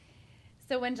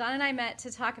So when John and I met to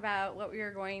talk about what we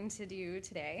were going to do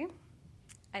today,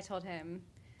 I told him,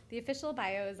 the official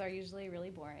bios are usually really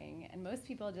boring, and most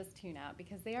people just tune out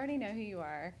because they already know who you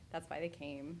are. That's why they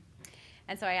came.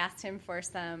 And so I asked him for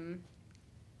some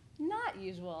not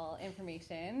usual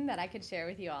information that I could share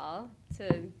with you all to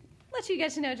let you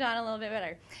get to know John a little bit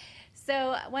better.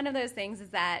 So one of those things is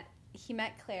that he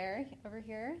met Claire over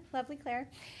here, lovely Claire,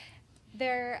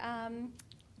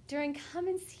 during Come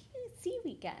and See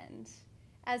weekend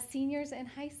as seniors in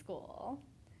high school.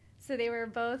 So they were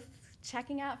both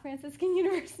checking out Franciscan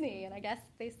University, and I guess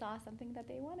they saw something that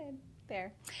they wanted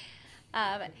there.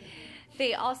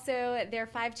 They also, their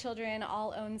 5 children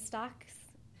all own stocks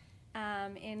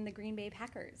in the Green Bay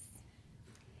Packers.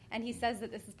 And he says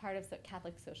that this is part of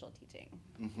Catholic social teaching.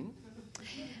 Mm-hmm.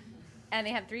 And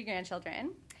they have 3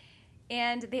 grandchildren.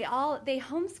 And they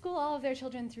homeschool all of their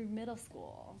children through middle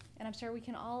school. And I'm sure we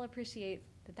can all appreciate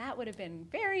that would have been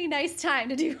a very nice time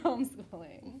to do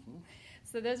homeschooling. Mm-hmm.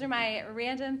 So those are my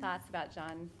random thoughts about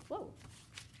John. Whoa,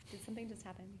 did something just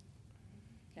happen?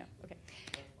 No, okay.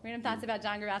 Random thoughts about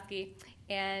John Grabowski.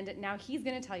 And now he's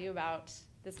going to tell you about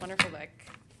this wonderful book,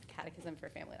 Catechism for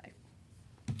Family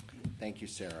Life. Thank you,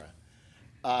 Sarah.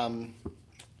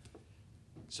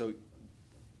 So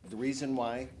the reason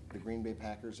why the Green Bay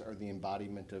Packers are the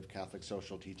embodiment of Catholic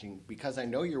social teaching, because I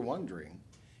know you're wondering,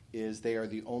 is they are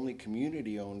the only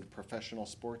community-owned professional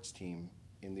sports team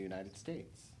in the United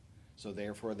States. So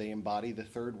therefore, they embody the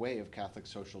third way of Catholic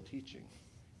social teaching,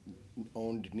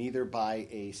 owned neither by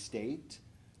a state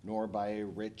nor by a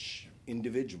rich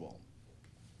individual.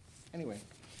 Anyway,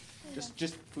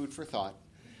 just food for thought.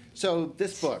 So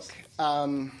this book,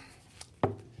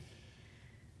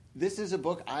 this is a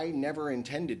book I never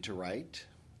intended to write,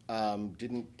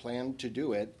 didn't plan to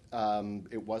do it.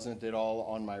 It wasn't at all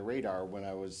on my radar when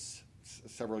I was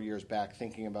several years back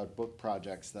thinking about book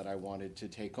projects that I wanted to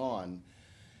take on.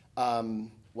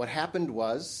 What happened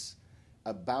was,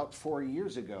 about 4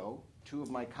 years ago, 2 of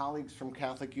my colleagues from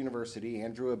Catholic University,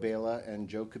 Andrew Abela and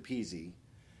Joe Capizzi,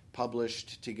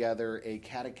 published together a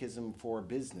Catechism for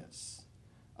Business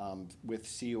with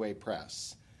CUA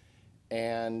Press.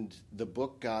 And the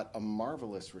book got a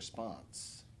marvelous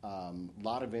response, a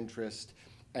lot of interest,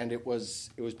 and it was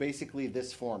basically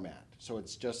this format. So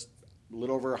it's just a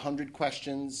little over 100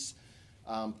 questions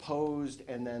posed,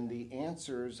 and then the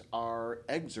answers are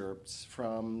excerpts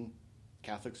from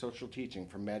Catholic social teaching,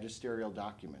 from magisterial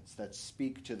documents that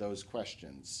speak to those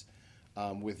questions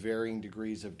with varying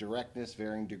degrees of directness,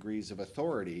 varying degrees of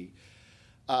authority.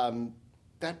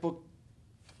 That book,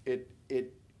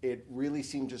 it really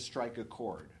seemed to strike a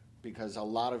chord, because a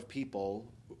lot of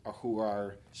people who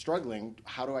are struggling,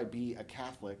 how do I be a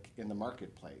Catholic in the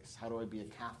marketplace? How do I be a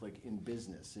Catholic in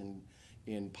business,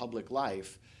 in public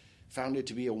life? Found it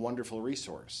to be a wonderful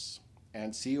resource.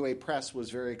 And CUA Press was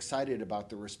very excited about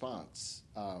the response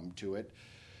to it.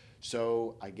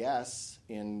 So I guess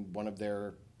in one of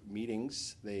their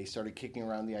meetings, they started kicking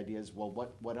around the ideas, well,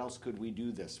 what else could we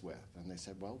do this with? And they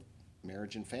said, well,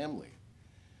 marriage and family.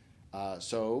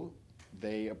 So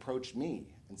they approached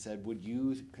me and said, would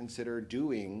you consider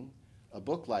doing a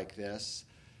book like this,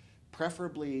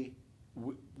 preferably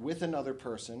with another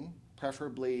person,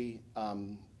 preferably a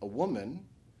woman,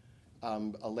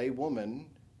 a lay woman,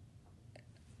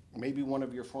 maybe one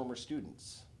of your former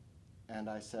students? And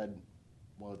I said,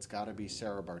 well, it's got to be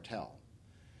Sarah Bartel.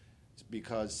 It's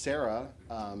because Sarah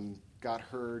got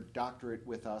her doctorate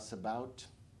with us about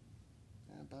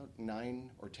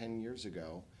 9 or 10 years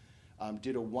ago,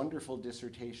 did a wonderful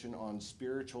dissertation on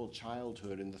spiritual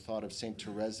childhood and the thought of Saint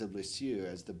Therese of Lisieux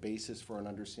as the basis for an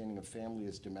understanding of family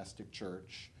as domestic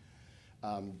church.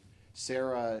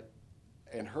 Sarah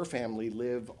and her family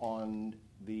live on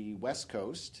the West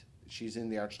Coast. She's in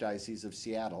the Archdiocese of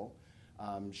Seattle.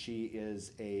 She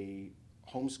is a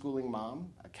homeschooling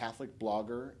mom, a Catholic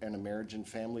blogger, and a marriage and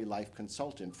family life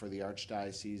consultant for the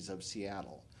Archdiocese of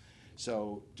Seattle.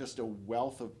 So just a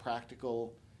wealth of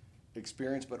practical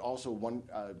experience, but also one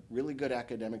really good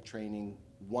academic training,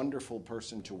 wonderful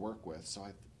person to work with. So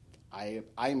I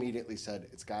immediately said,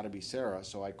 it's got to be Sarah.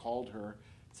 So I called her,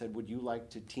 said, would you like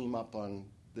to team up on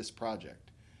this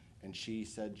project? And she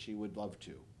said she would love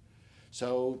to.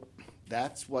 So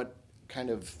that's what kind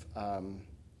of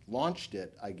launched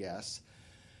it, I guess.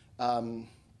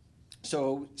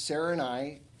 So Sarah and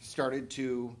I started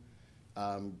to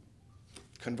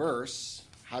converse.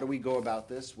 How do we go about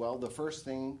this? Well, the first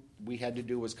thing we had to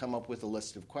do was come up with a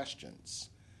list of questions,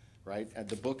 right? And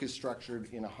the book is structured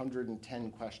in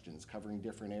 110 questions covering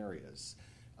different areas.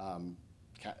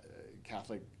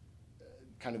 Catholic,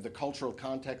 kind of the cultural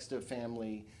context of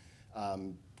family,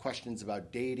 questions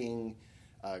about dating,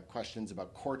 questions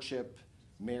about courtship,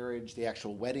 marriage, the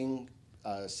actual wedding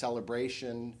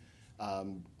celebration,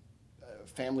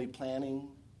 family planning,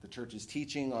 the church's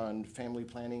teaching on family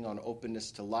planning, on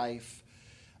openness to life,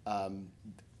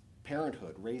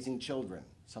 parenthood, raising children,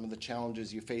 some of the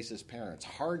challenges you face as parents,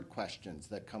 hard questions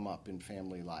that come up in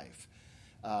family life,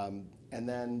 and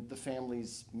then the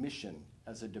family's mission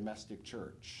as a domestic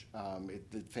church,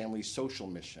 the family's social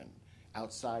mission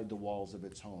outside the walls of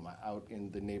its home, out in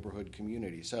the neighborhood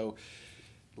community. So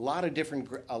a lot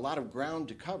of ground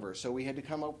to cover. So we had to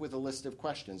come up with a list of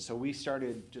questions. So we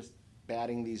started just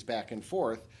batting these back and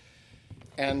forth,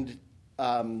 and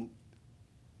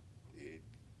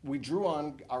we drew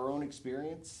on our own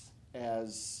experience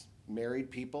as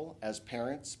married people, as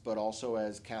parents, but also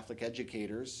as Catholic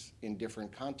educators in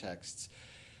different contexts.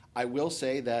 I will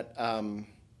say that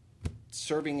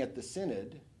serving at the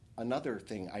Synod, another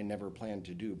thing I never planned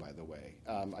to do, by the way.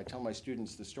 I tell my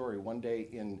students the story. One day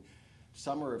in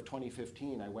summer of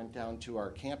 2015, I went down to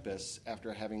our campus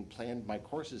after having planned my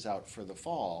courses out for the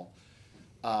fall,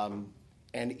 and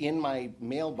in my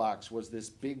mailbox was this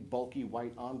big, bulky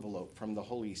white envelope from the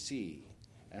Holy See.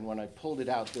 And when I pulled it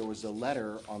out, there was a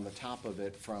letter on the top of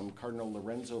it from Cardinal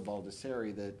Lorenzo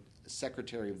Baldessari, the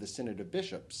Secretary of the Synod of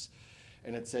Bishops.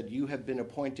 And it said, "You have been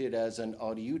appointed as an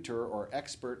auditor or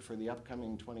expert for the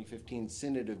upcoming 2015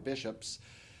 Synod of Bishops."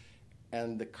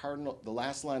 And the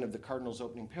last line of the Cardinal's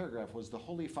opening paragraph was, "The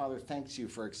Holy Father thanks you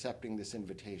for accepting this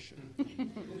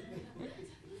invitation."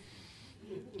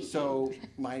 So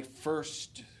my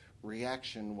first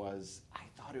reaction was, I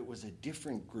thought it was a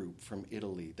different group from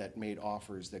Italy that made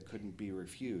offers that couldn't be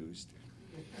refused.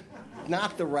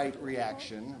 Not the right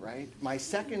reaction, right? My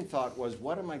second thought was,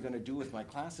 what am I going to do with my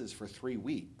classes for 3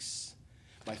 weeks?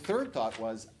 My third thought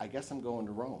was, I guess I'm going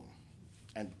to Rome.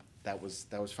 And that was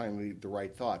finally the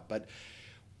right thought. But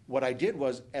what I did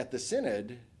was, at the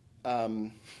Synod,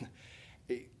 I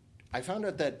found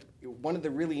out that one of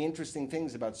the really interesting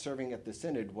things about serving at the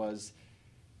Synod was,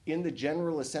 in the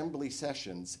General Assembly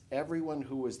sessions, everyone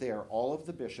who was there, all of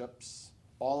the bishops,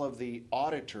 all of the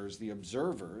auditors, the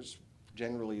observers,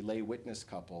 generally lay witness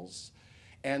couples,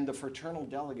 and the fraternal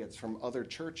delegates from other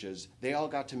churches, they all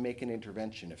got to make an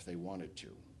intervention if they wanted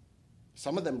to.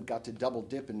 Some of them got to double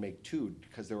dip and make 2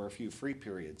 because there were a few free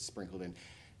periods sprinkled in.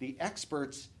 The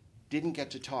experts didn't get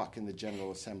to talk in the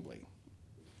General Assembly.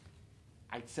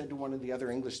 I said to one of the other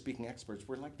English-speaking experts,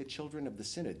 we're like the children of the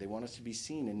Synod. They want us to be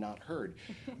seen and not heard.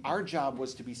 Our job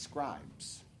was to be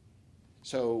scribes.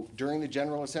 So during the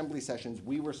General Assembly sessions,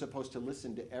 we were supposed to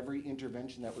listen to every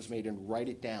intervention that was made and write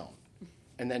it down,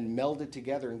 and then meld it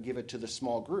together and give it to the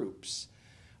small groups.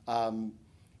 In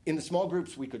the small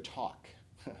groups, we could talk.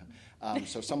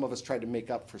 So some of us tried to make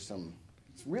up for some.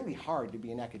 It's really hard to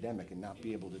be an academic and not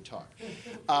be able to talk.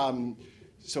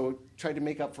 So tried to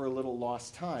make up for a little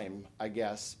lost time, I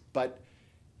guess. But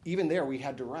even there, we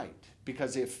had to write.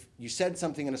 Because if you said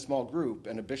something in a small group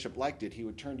and a bishop liked it, he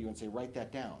would turn to you and say, write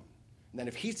that down. And then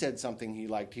if he said something he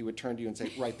liked, he would turn to you and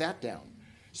say, write that down.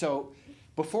 So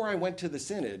before I went to the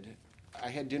Synod, I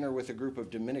had dinner with a group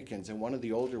of Dominicans, and one of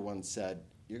the older ones said,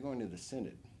 you're going to the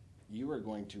Synod. You are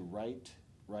going to write.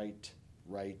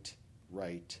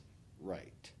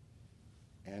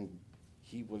 And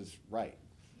he was right.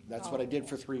 That's what I did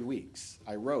for 3 weeks.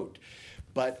 I wrote.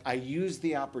 But I used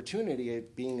the opportunity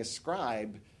of being a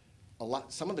scribe.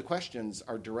 Some of the questions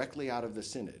are directly out of the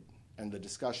Synod and the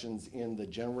discussions in the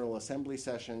General Assembly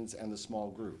sessions and the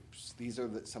small groups. These are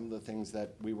some of the things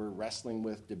that we were wrestling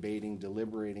with, debating,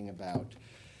 deliberating about.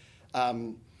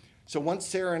 So once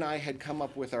Sarah and I had come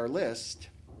up with our list,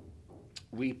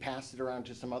 we passed it around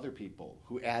to some other people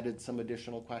who added some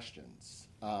additional questions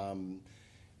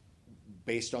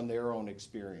based on their own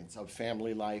experience of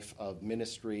family life, of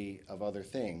ministry, of other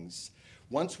things.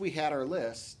 Once we had our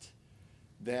list,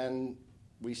 then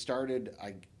we started,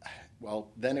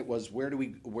 then it was where do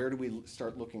we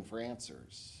start looking for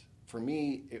answers? For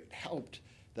me, it helped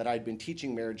that I'd been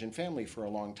teaching marriage and family for a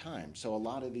long time. So a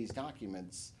lot of these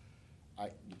documents,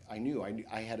 I knew.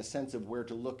 I had a sense of where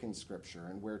to look in Scripture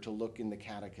and where to look in the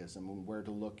Catechism and where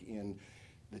to look in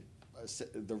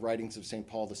the writings of St.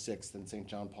 Paul VI and St.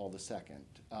 John Paul II.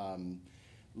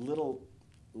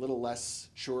 Little less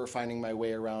sure finding my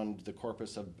way around the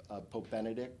corpus of Pope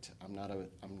Benedict. I'm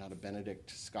not a Benedict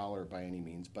scholar by any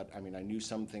means, but I mean I knew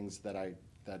some things that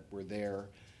were there,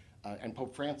 and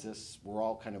Pope Francis. We're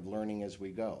all kind of learning as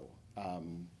we go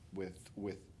with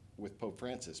Pope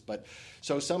Francis. But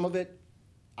so some of it,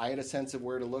 I had a sense of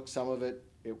where to look. Some of it,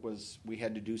 we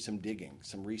had to do some digging,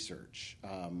 some research.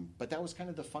 But that was kind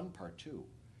of the fun part too,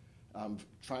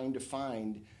 trying to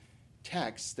find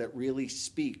texts that really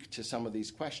speak to some of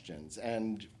these questions,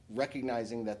 and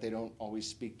recognizing that they don't always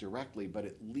speak directly, but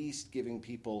at least giving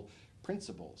people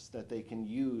principles that they can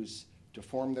use to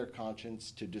form their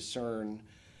conscience, to discern.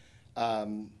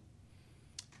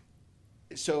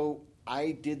 So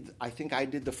I think I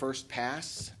did the first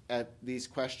pass at these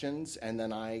questions, and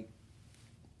then I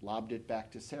lobbed it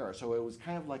back to Sarah. So it was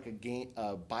kind of like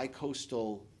a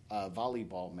bi-coastal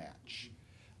volleyball match.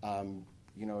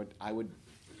 I would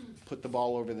put the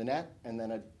ball over the net, and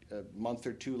then a month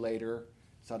or two later,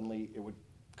 suddenly it would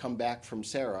come back from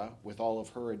Sarah with all of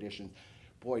her additions.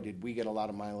 Boy, did we get a lot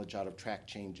of mileage out of track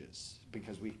changes,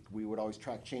 because we would always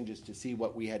track changes to see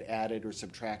what we had added or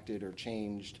subtracted or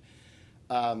changed.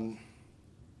 But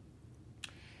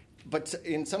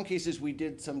in some cases, we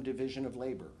did some division of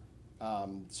labor.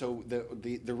 So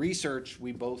the research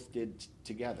we both did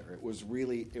together. It was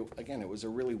really, it was a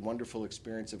really wonderful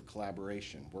experience of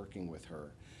collaboration, working with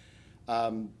her.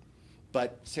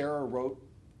 But Sarah wrote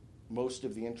most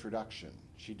of the introduction.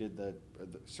 She did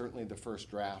certainly the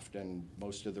first draft and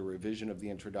most of the revision of the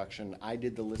introduction. I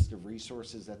did the list of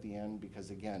resources at the end because,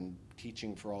 again,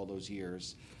 teaching for all those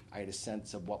years, I had a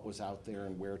sense of what was out there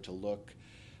and where to look.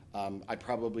 I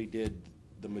probably did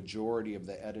the majority of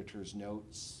the editor's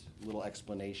notes, little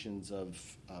explanations of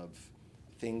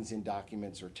things in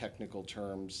documents or technical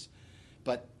terms.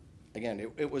 But again,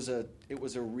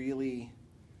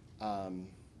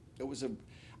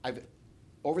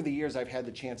 over the years, I've had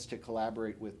the chance to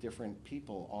collaborate with different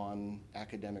people on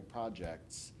academic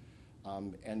projects,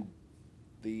 and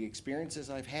the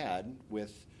experiences I've had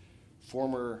with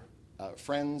former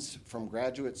friends from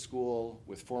graduate school,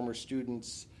 with former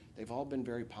students, they've all been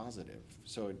very positive.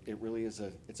 So it really is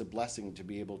it's a blessing to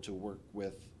be able to work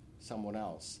with someone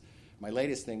else. My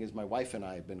latest thing is my wife and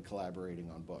I have been collaborating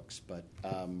on books, but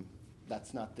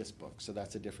that's not this book, so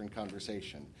that's a different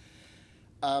conversation.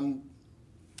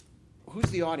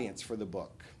 Who's the audience for the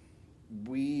book?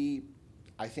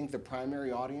 I think the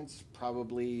primary audience,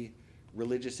 probably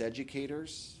religious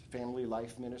educators, family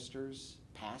life ministers,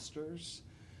 pastors,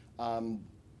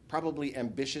 probably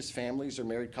ambitious families or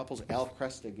married couples. Al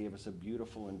Cresta gave us a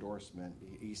beautiful endorsement.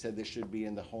 He said this should be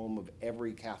in the home of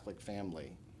every Catholic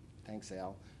family. Thanks,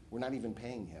 Al. We're not even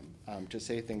paying him to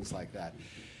say things like that.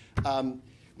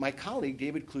 My colleague,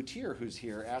 David Cloutier, who's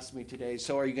here, asked me today,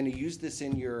 so are you going to use this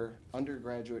in your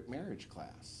undergraduate marriage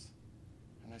class?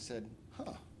 And I said,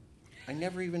 I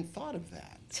never even thought of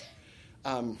that.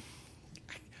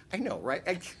 I know,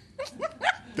 right?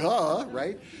 Duh,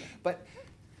 right?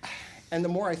 And the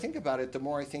more I think about it, the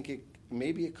more I think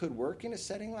maybe it could work in a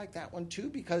setting like that one too,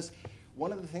 because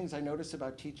one of the things I notice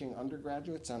about teaching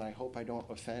undergraduates, and I hope I don't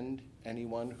offend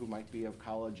anyone who might be of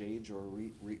college age or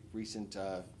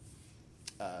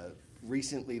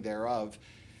recently thereof,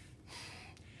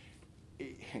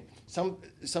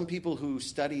 some people who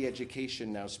study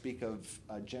education now speak of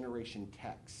Generation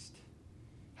Text,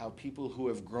 how people who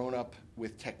have grown up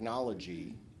with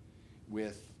technology,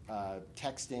 with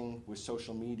texting, with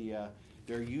social media,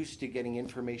 they're used to getting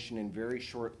information in very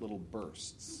short little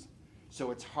bursts.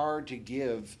 So it's hard to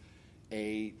give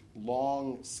a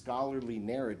long scholarly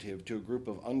narrative to a group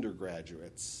of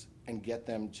undergraduates and get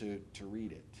them to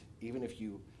read it, even if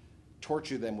you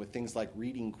torture them with things like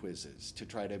reading quizzes to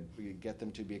try to get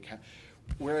them to be accountable.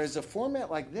 Whereas a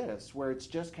format like this, where it's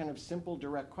just kind of simple,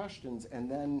 direct questions and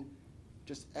then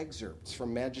just excerpts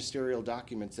from magisterial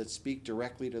documents that speak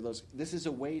directly to those, this is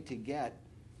a way to get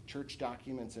church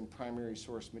documents and primary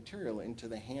source material into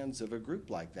the hands of a group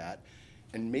like that,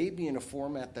 and maybe in a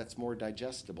format that's more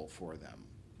digestible for them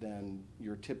than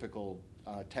your typical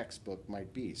textbook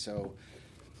might be. So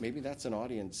maybe that's an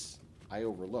audience I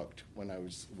overlooked when I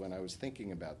was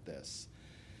thinking about this.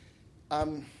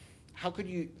 How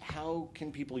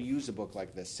can people use a book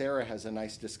like this? Sarah has a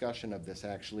nice discussion of this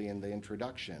actually in the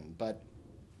introduction, but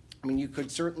I mean, you could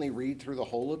certainly read through the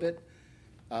whole of it,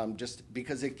 just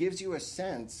because it gives you a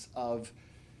sense of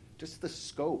just the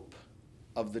scope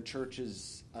of the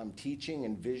church's teaching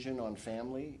and vision on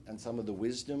family and some of the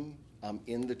wisdom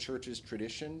in the church's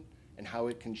tradition and how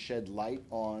it can shed light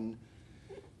on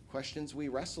questions we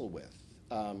wrestle with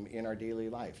in our daily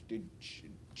life.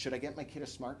 Should I get my kid a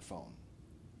smartphone?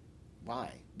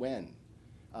 Why? When?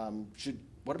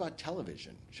 What about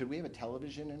television? Should we have a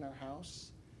television in our house?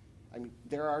 I mean,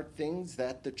 there are things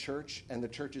that the church and the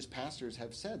church's pastors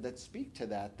have said that speak to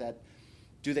that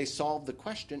do they solve the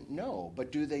question? No.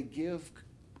 But do they give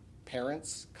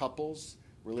parents, couples,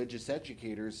 religious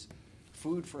educators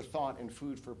food for thought and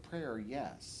food for prayer?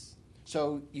 Yes.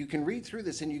 So you can read through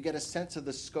this and you get a sense of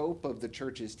the scope of the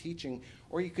church's teaching,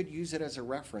 or you could use it as a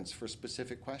reference for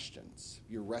specific questions.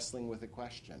 You're wrestling with a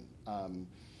question.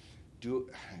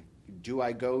 Do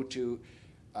I go to,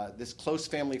 this close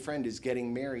family friend is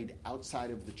getting married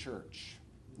outside of the church.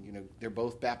 They're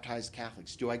both baptized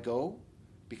Catholics. Do I go?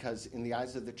 Because in the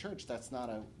eyes of the church, that's not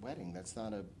a wedding. That's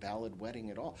not a valid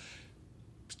wedding at all.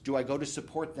 Do I go to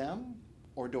support them,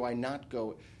 or do I not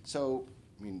go? So,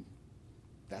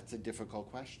 that's a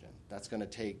difficult question. That's going to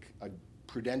take a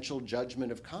prudential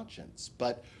judgment of conscience.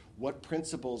 But what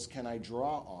principles can I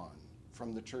draw on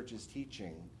from the church's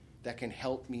teaching that can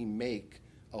help me make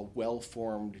a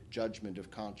well-formed judgment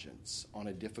of conscience on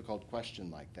a difficult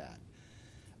question like that?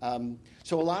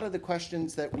 So a lot of the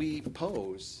questions that we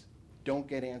pose don't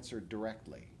get answered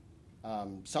directly.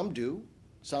 Some do.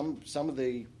 Some of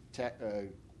the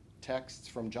texts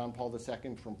from John Paul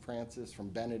II, from Francis, from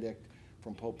Benedict,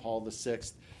 from Pope Paul VI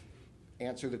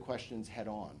answer the questions head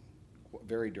on,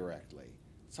 very directly.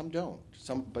 Some don't.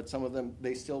 But some of them,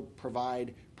 they still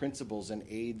provide principles and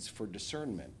aids for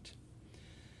discernment.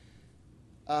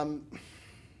 The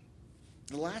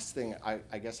last thing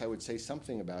I guess I would say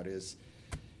something about is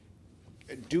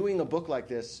doing a book like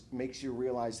this makes you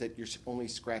realize that you're only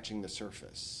scratching the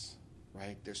surface,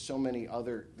 right? There's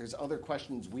other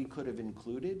questions we could have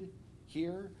included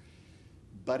here,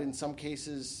 but in some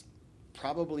cases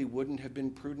probably wouldn't have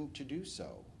been prudent to do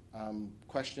so.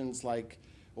 Questions like,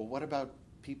 well, what about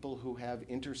people who have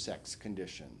intersex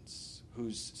conditions,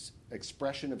 whose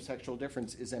expression of sexual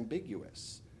difference is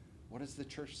ambiguous? What does the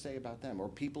church say about them? Or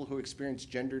people who experience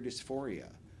gender dysphoria,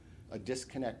 a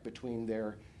disconnect between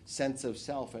their sense of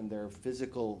self and their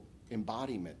physical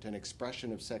embodiment and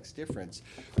expression of sex difference.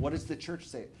 What does the church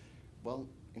say? Well,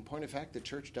 in point of fact, the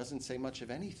church doesn't say much of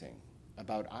anything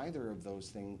about either of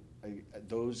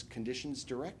those conditions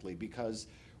directly, because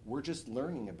we're just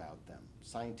learning about them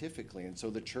scientifically. And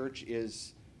so the church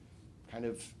is kind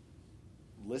of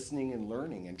listening and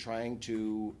learning and trying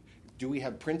to, do we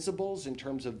have principles in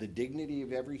terms of the dignity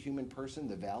of every human person,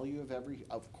 the value of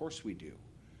of course we do.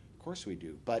 Of course we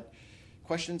do. But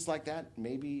questions like that,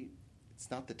 maybe it's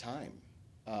not the time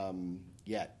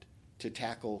yet to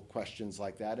tackle questions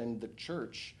like that. And the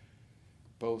church,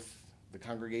 both the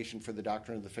Congregation for the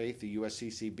Doctrine of the Faith, the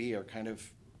USCCB,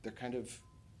 they're kind of,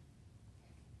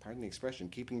 pardon the expression,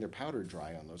 keeping their powder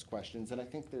dry on those questions, and I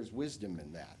think there's wisdom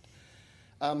in that.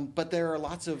 But there are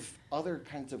lots of other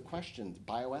kinds of questions,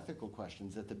 bioethical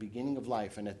questions at the beginning of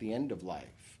life and at the end of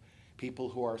life. People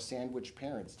who are sandwich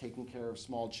parents, taking care of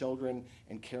small children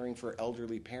and caring for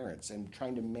elderly parents and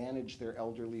trying to manage their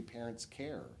elderly parents'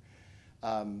 care.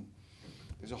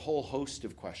 There's a whole host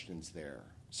of questions there.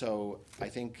 So I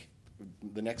think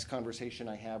the next conversation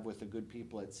I have with the good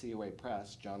people at COA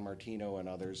Press, John Martino and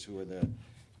others who are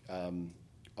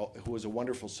who was a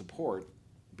wonderful support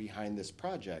behind this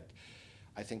project,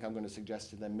 I think I'm going to suggest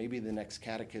to them maybe the next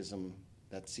catechism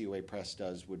that COA Press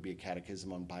does would be a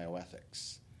catechism on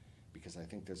bioethics, because I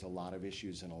think there's a lot of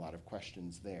issues and a lot of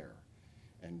questions there.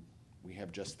 And we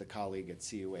have just the colleague at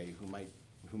COA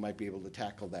who might be able to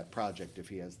tackle that project if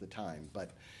he has the time.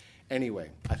 But anyway,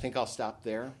 I think I'll stop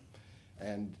there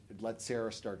and let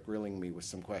Sarah start grilling me with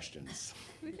some questions.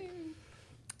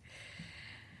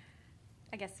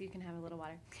 I guess you can have a little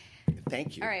water.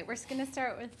 Thank you. All right, we're just going to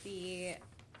start with the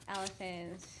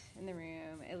elephant in the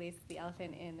room, at least the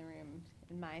elephant in the room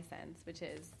in my sense, which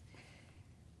is,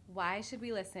 why should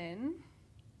we listen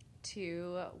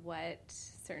to what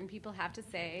certain people have to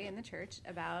say in the church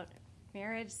about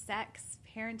marriage, sex,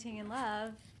 parenting, and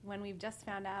love when we've just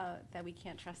found out that we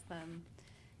can't trust them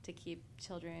to keep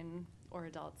children or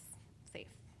adults safe?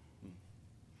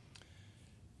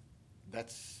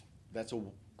 That's a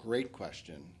great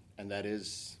question, and that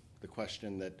is the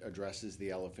question that addresses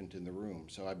the elephant in the room.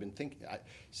 So I've been thinking,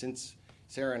 since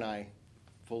Sarah and I,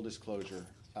 full disclosure,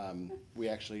 we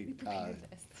actually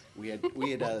we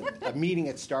had a meeting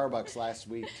at Starbucks last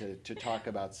week to talk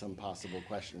about some possible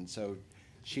questions. So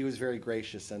she was very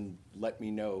gracious and let me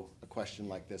know a question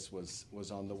like this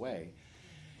was on the way.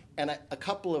 And a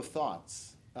couple of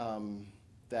thoughts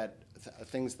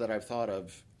things that I've thought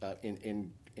of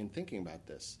in thinking about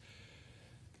this.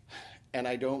 And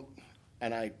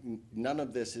none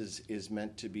of this is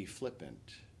meant to be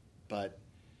flippant, but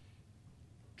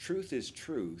truth is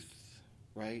truth,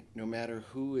 right? No matter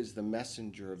who is the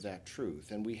messenger of that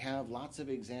truth. And we have lots of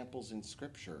examples in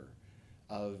Scripture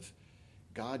of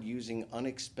God using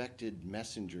unexpected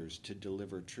messengers to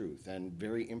deliver truth, and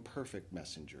very imperfect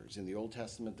messengers. In the Old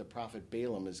Testament, the prophet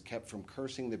Balaam is kept from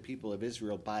cursing the people of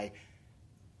Israel by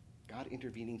God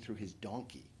intervening through his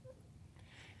donkey.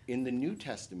 In the New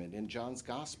Testament, in John's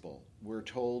Gospel, we're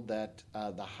told that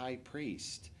the high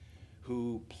priest,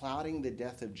 who plotting the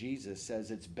death of Jesus,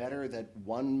 says it's better that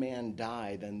one man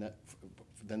die than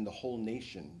the whole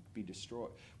nation be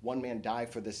destroyed. One man die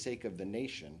for the sake of the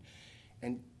nation.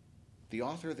 And the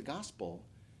author of the Gospel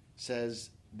says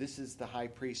this is the high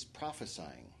priest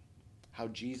prophesying how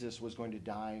Jesus was going to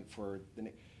die for the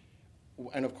nation.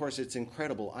 And of course, it's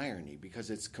incredible irony because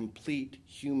it's complete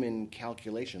human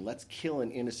calculation. Let's kill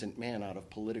an innocent man out of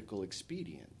political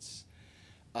expedience.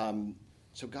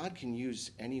 So God can use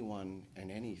anyone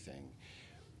and anything.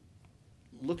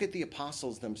 Look at the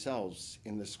apostles themselves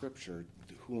in the scripture,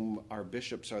 whom our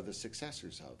bishops are the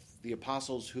successors of. The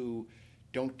apostles who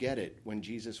don't get it when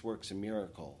Jesus works a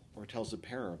miracle or tells a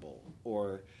parable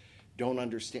or don't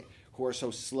understand, who are so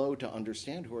slow to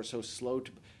understand, who are so slow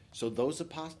to... So those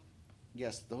apostles...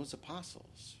 Yes, those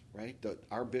apostles, right?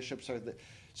 Our bishops are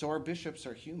so our bishops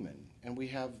are human, and we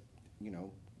have,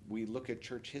 we look at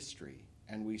church history,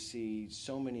 and we see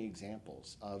so many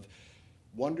examples of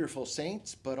wonderful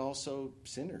saints, but also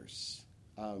sinners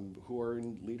who are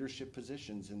in leadership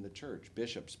positions in the church,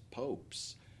 bishops,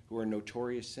 popes, who are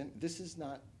notorious sinners. This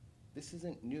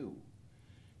isn't new,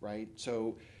 right?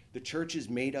 So the church is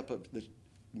made up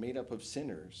of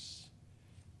sinners,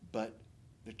 but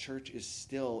the church is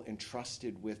still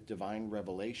entrusted with divine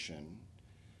revelation,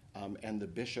 and the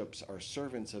bishops are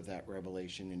servants of that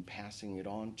revelation in passing it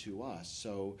on to us.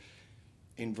 So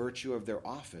in virtue of their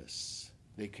office,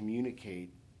 they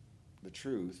communicate the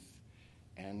truth,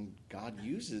 and God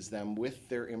uses them with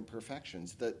their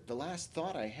imperfections. The last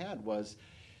thought I had was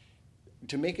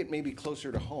to make it maybe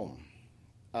closer to home.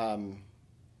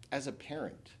 As a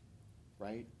parent,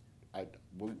 right?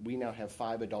 We now have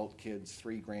 5 adult kids,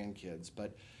 3 grandkids,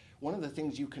 but one of the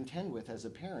things you contend with as a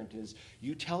parent is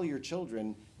you tell your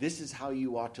children, this is how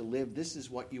you ought to live, this is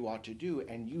what you ought to do,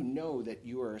 and you know that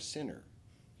you are a sinner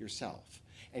yourself.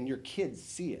 And your kids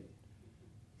see it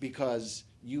because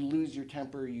you lose your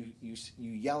temper, you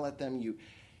yell at them,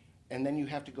 and then you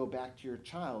have to go back to your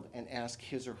child and ask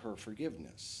his or her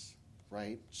forgiveness,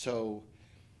 right? So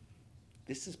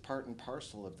this is part and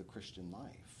parcel of the Christian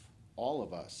life. All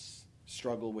of us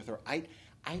struggle with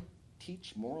I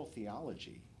teach moral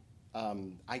theology.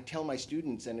 I tell my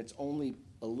students, and it's only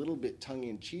a little bit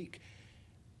tongue-in-cheek,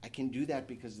 I can do that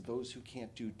because those who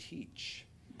can't do teach.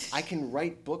 I can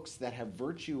write books that have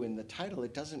virtue in the title.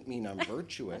 It doesn't mean I'm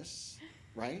virtuous,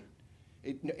 right?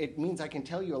 It means I can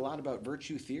tell you a lot about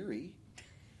virtue theory,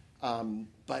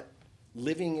 but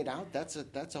living it out, that's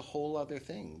a whole other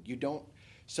thing. You don't...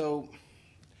 So...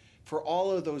 For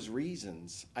all of those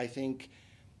reasons, I think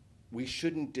we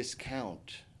shouldn't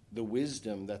discount the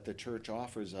wisdom that the church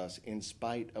offers us in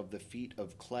spite of the feet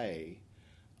of clay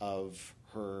of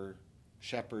her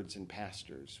shepherds and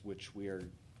pastors, which we are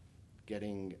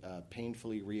getting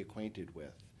painfully reacquainted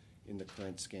with in the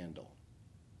current scandal.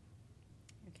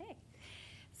 Okay.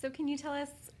 So can you tell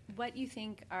us what you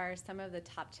think are some of the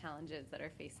top challenges that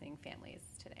are facing families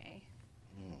today?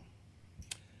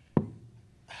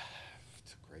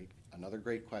 Another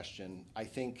great question. I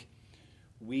think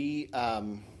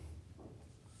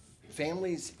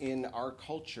families in our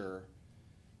culture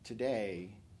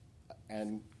today,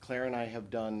 and Claire and I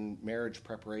have done marriage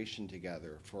preparation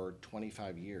together for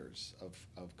 25 years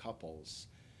of couples.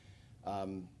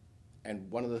 And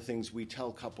one of the things we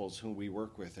tell couples whom we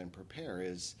work with and prepare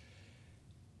is,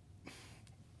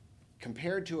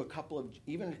 compared to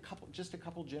just a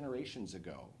couple generations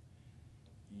ago,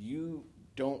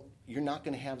 you're not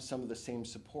going to have some of the same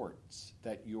supports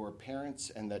that your parents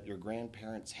and that your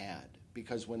grandparents had.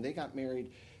 Because when they got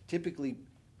married, typically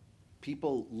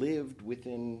people lived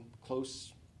within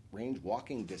close range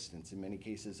walking distance, in many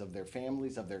cases, of their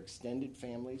families, of their extended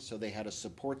families. So they had a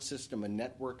support system, a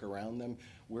network around them.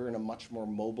 We're in a much more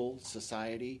mobile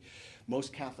society.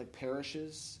 Most Catholic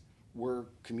parishes were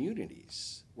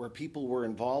communities where people were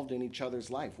involved in each other's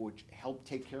life, which helped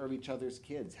take care of each other's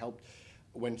kids, helped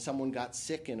when someone got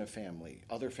sick in a family,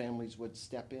 other families would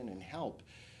step in and help.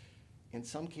 In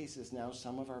some cases now,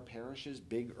 some of our parishes,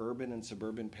 big urban and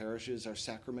suburban parishes, are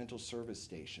sacramental service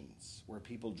stations where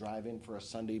people drive in for a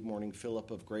Sunday morning fill-up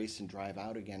of grace and drive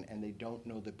out again, and they don't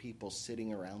know the people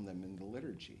sitting around them in the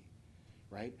liturgy,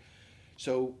 right?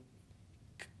 So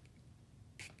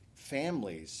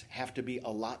families have to be a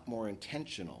lot more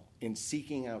intentional in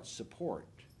seeking out support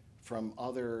from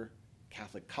other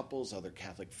Catholic couples, other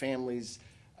Catholic families,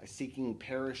 seeking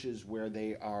parishes where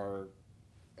they are,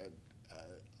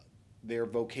 their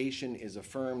vocation is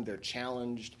affirmed, they're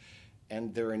challenged,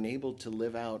 and they're enabled to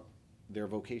live out their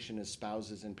vocation as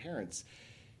spouses and parents.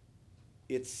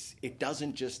 It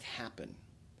doesn't just happen.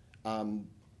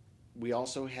 we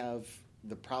also have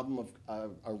the problem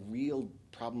of a real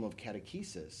problem of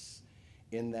catechesis,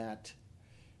 in that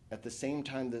at the same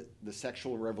time that the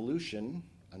sexual revolution,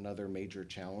 another major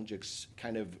challenge,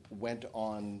 kind of went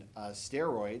on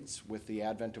steroids with the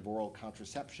advent of oral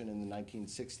contraception in the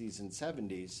 1960s and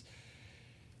 70s,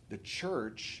 the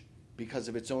church, because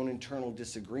of its own internal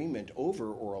disagreement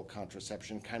over oral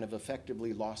contraception, kind of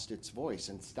effectively lost its voice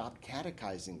and stopped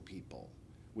catechizing people,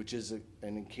 which is a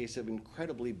case of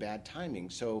incredibly bad timing.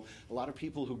 So a lot of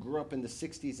people who grew up in the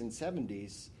 60s and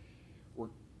 70s were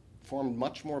formed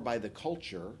much more by the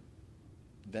culture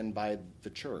than by the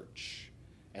church.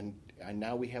 And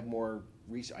now we have more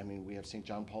research. I mean, we have St.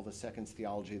 John Paul II's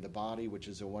Theology of the Body, which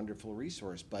is a wonderful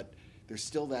resource, but there's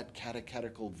still that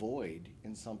catechetical void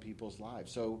in some people's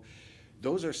lives. So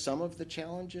those are some of the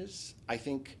challenges. I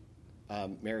think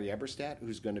Mary Eberstadt,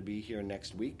 who's going to be here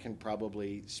next week, can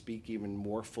probably speak even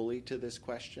more fully to this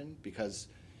question, because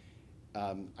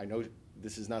I know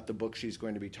this is not the book she's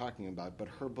going to be talking about, but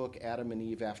her book, Adam and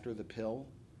Eve After the Pill,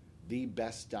 the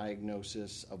best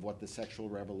diagnosis of what the sexual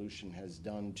revolution has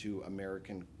done to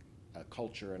American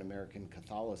culture and American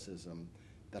Catholicism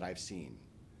that I've seen.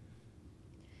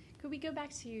 Could we go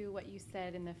back to what you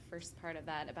said in the first part of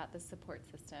that about the support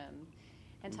system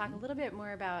and talk a little bit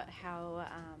more about how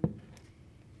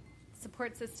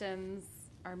support systems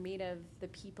are made of the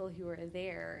people who are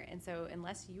there, and so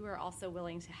unless you are also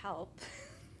willing to help,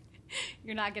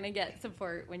 you're not going to get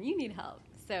support when you need help.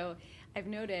 So I've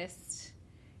noticed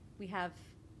we have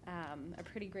a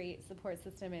pretty great support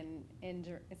system in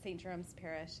St. Jerome's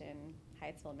Parish in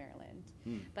Hyattsville, Maryland.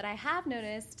 But I have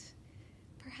noticed,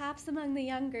 perhaps among the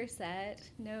younger set,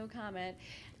 no comment,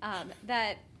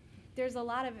 that there's a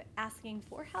lot of asking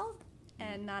for help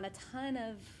and not a ton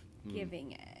of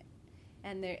giving it.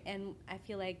 And I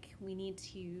feel like we need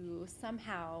to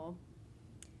somehow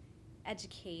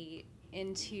educate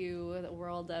into the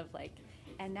world of like,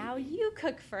 and now you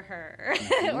cook for her,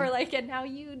 or like, and now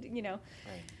you know,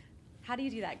 right. How do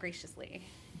you do that graciously?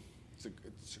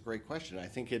 It's a great question. I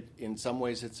think in some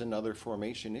ways it's another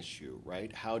formation issue,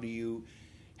 right? How do you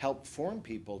help form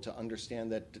people to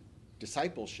understand that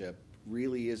discipleship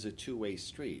really is a two-way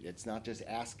street? It's not just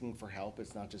asking for help,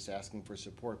 it's not just asking for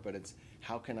support, but it's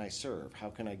how can I serve? How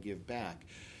can I give back?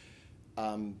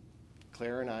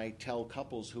 Claire and I tell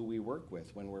couples who we work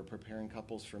with when we're preparing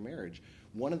couples for marriage,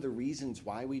 one of the reasons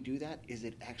why we do that is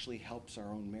it actually helps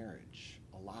our own marriage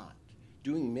a lot.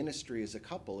 Doing ministry as a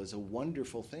couple is a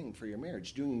wonderful thing for your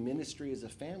marriage. Doing ministry as a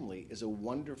family is a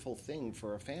wonderful thing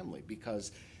for a family,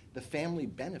 because the family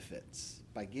benefits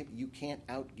by giving. You can't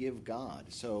outgive God.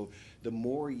 So the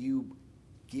more you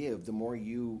give, the more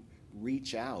you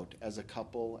reach out as a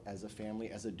couple, as a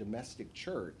family, as a domestic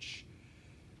church,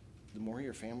 the more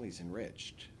your family's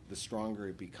enriched, the stronger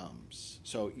it becomes.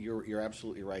 So you're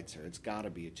absolutely right, Sarah. It's got to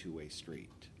be a two-way street.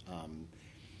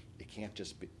 It can't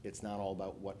just be. It's not all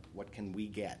about what can we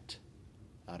get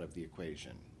out of the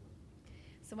equation.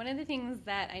 So one of the things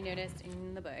that I noticed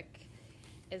in the book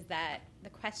is that the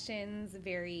questions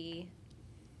vary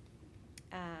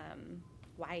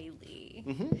widely.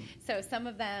 So some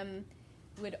of them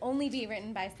would only be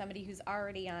written by somebody who's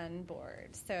already on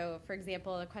board. So, for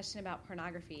example, a question about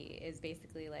pornography is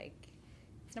basically like,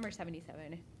 it's number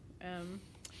 77.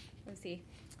 Let's see.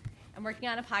 I'm working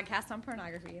on a podcast on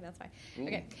pornography, that's why.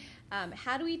 Okay.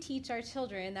 How do we teach our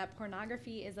children that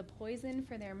pornography is a poison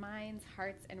for their minds,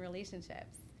 hearts, and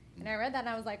relationships? And I read that and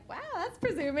I was like, wow, that's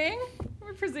presuming.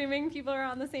 We're presuming people are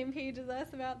on the same page as us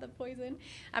about the poison.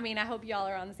 I mean, I hope y'all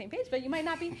are on the same page, but you might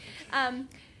not be.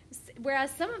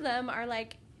 Whereas some of them are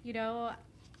like, you know,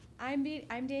 I'm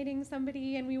dating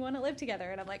somebody and we want to live together.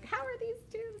 And I'm like, how are these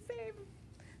two the same?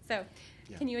 So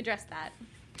Can you address that?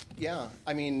 Yeah.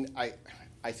 I mean,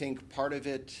 I think part of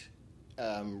it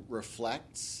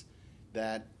reflects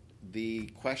that the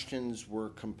questions were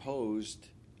composed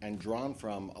and drawn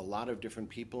from a lot of different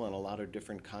people in a lot of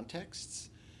different contexts.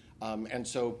 And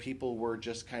so people were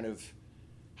just kind of,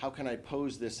 how can I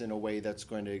pose this in a way that's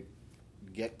going to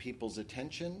get people's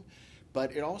attention?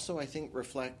 But it also, I think,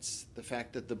 reflects the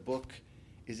fact that the book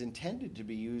is intended to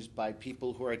be used by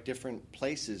people who are at different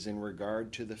places in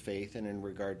regard to the faith and in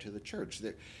regard to the church.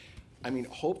 I mean,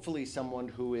 hopefully someone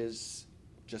who is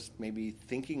just maybe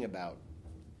thinking about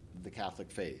the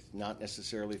Catholic faith, not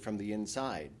necessarily from the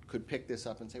inside, could pick this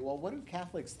up and say, well, what do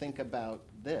Catholics think about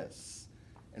this?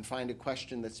 And find a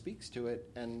question that speaks to it,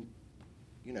 and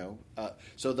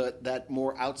so that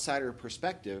more outsider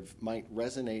perspective might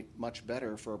resonate much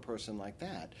better for a person like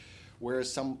that.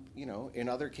 Whereas in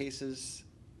other cases,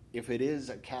 if it is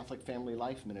a Catholic family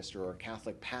life minister or a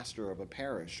Catholic pastor of a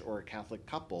parish or a Catholic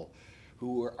couple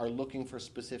who are looking for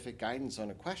specific guidance on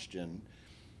a question,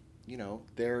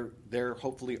 they're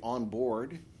hopefully on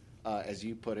board, as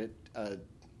you put it,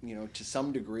 to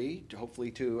some degree, hopefully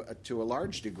to a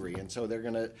large degree, and so they're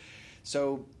gonna.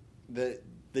 So the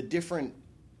different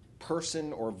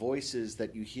person or voices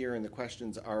that you hear in the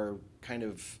questions are kind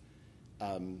of,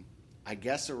 I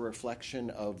guess, a reflection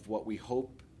of what we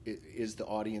hope is the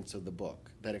audience of the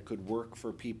book. That it could work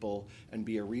for people and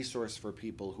be a resource for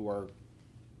people who are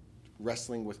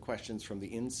wrestling with questions from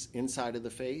the inside of the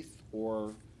faith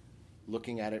or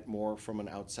looking at it more from an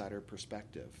outsider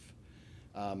perspective.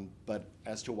 But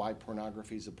as to why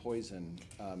pornography is a poison,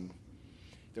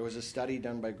 there was a study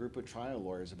done by a group of trial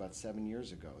lawyers about 7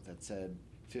 years ago that said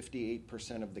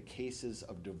 58% of the cases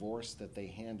of divorce that they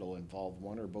handle involve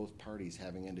one or both parties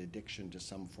having an addiction to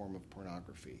some form of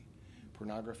pornography.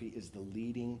 Pornography is the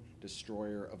leading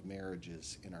destroyer of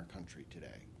marriages in our country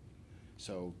today.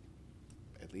 So,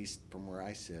 at least from where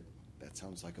I sit, that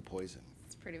sounds like a poison.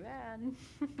 It's pretty bad.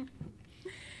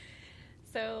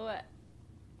 So,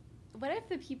 what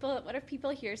if people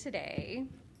here today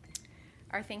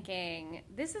are thinking,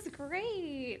 this is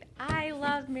great, I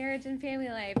love marriage and family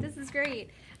life, this is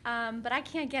great, but I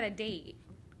can't get a date.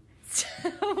 So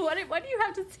what do you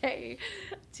have to say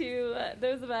to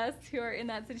those of us who are in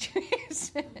that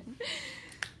situation?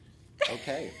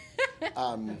 Okay.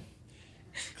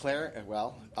 Claire,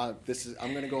 well, I'm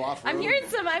going to go off road. I'm hearing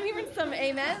some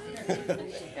amen. All right,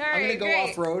 I'm going to go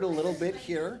great. off road a little bit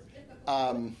here.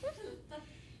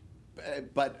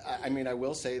 But I mean, I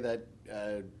will say that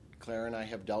Claire and I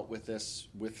have dealt with this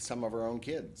with some of our own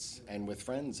kids and with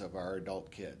friends of our adult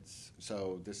kids.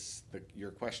 So your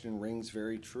question rings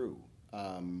very true.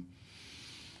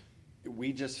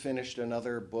 We just finished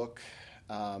another book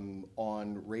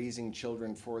on raising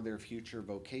children for their future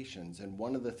vocations. And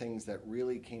one of the things that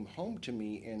really came home to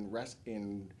me in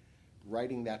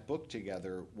writing that book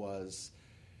together was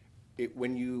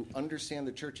when you understand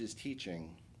the church's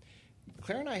teaching.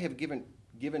 Claire and I have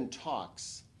given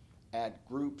talks at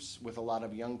groups with a lot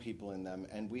of young people in them,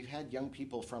 and we've had young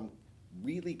people from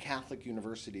really Catholic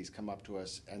universities come up to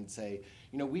us and say,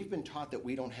 we've been taught that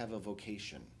we don't have a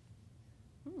vocation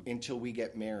until we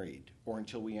get married or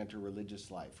until we enter religious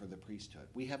life or the priesthood.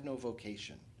 We have no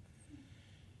vocation.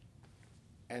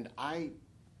 And I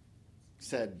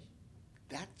said,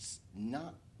 that's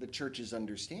not the church's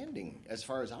understanding as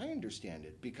far as I understand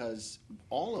it, because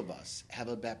all of us have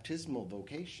a baptismal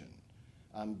vocation.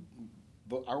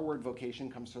 Our word vocation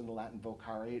comes from the Latin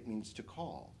vocare. It means to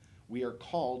call. We are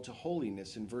called to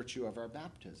holiness in virtue of our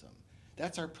baptism.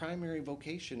 That's our primary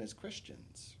vocation as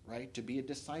Christians, right? To be a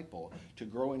disciple, to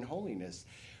grow in holiness.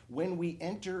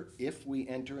 If we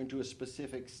enter into a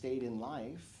specific state in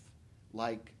life,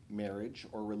 like marriage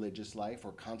or religious life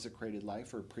or consecrated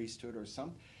life or priesthood or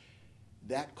something,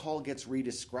 that call gets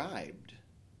redescribed,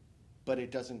 but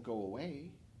it doesn't go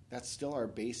away. That's still our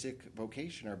basic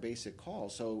vocation, our basic call.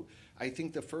 So I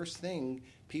think the first thing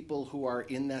people who are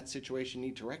in that situation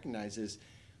need to recognize is,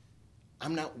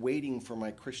 I'm not waiting for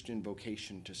my Christian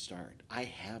vocation to start. I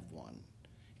have one.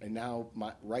 And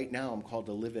right now I'm called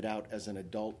to live it out as an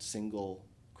adult single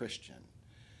Christian.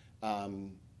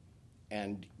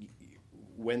 And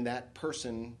when that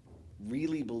person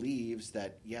really believes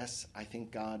that, yes, I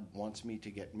think God wants me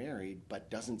to get married, but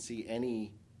doesn't see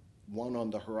any one on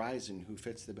the horizon who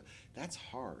fits that's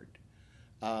hard.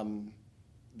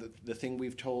 The thing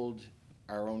we've told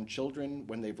our own children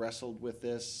when they've wrestled with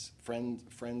this,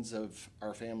 friends of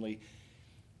our family,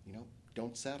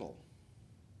 don't settle.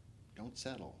 Don't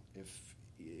settle.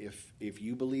 If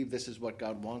you believe this is what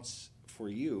God wants for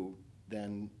you,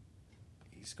 then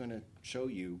He's going to show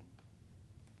you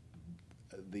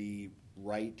the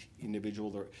right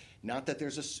individual. Not that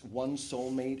there's one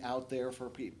soulmate out there for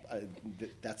people.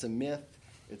 That's a myth.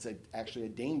 It's actually a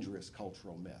dangerous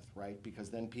cultural myth, right? Because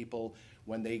then people,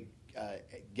 when they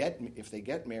if they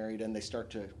get married and they start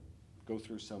to go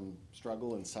through some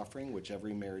struggle and suffering, which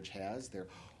every marriage has,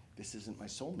 this isn't my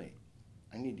soulmate.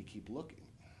 I need to keep looking.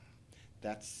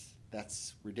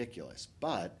 That's ridiculous.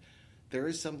 But there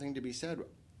is something to be said.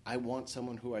 I want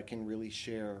someone who I can really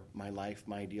share my life,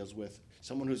 my ideals with,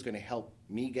 someone who's going to help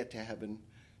me get to heaven,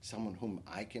 someone whom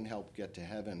I can help get to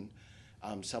heaven,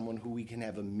 someone who we can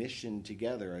have a mission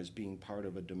together as being part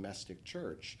of a domestic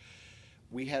church.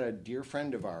 We had a dear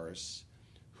friend of ours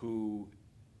who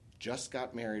just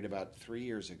got married about 3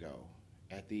 years ago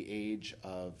at the age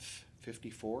of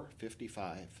 54,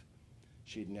 55.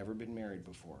 She'd never been married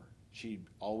before. She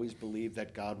always believed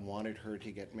that God wanted her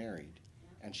to get married.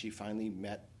 And she finally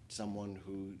met someone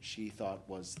who she thought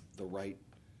was the right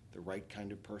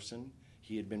kind of person.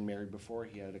 He had been married before.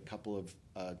 He had a couple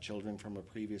of children from a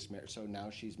previous marriage. So now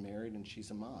she's married and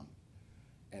she's a mom.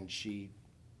 And she,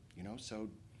 so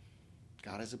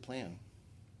God has a plan.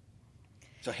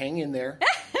 So hang in there.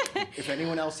 If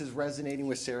anyone else is resonating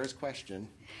with Sarah's question.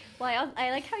 Well,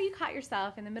 I like how you caught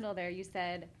yourself in the middle there. You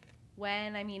said,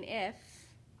 if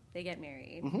they get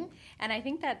married. Mm-hmm. And I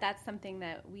think that that's something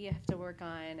that we have to work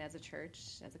on as a church,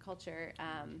 as a culture,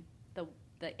 the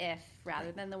if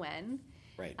rather than the when.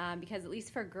 Right. Because at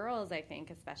least for girls, I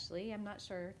think especially, I'm not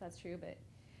sure if that's true, but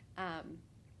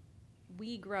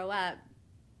we grow up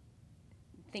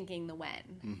thinking the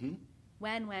when. Mm-hmm.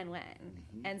 When.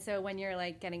 Mm-hmm. And so when you're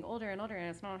like getting older and older and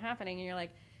it's not happening and you're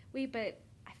like, wait, but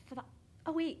I thought,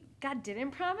 oh wait, God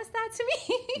didn't promise that to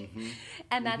me.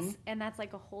 Mm-hmm. And that's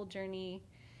like a whole journey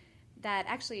that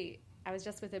actually I was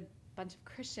just with a bunch of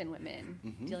Christian women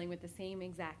Mm-hmm. dealing with the same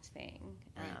exact thing.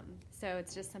 Right. So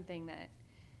it's just something that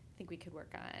I think we could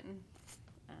work on.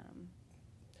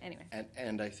 Anyway.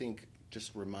 And I think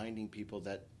just reminding people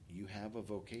that you have a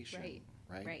vocation,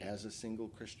 right? As a single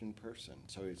Christian person.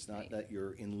 So it's not that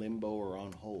you're in limbo or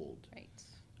on hold. Right.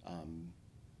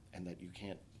 And that you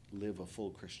can't live a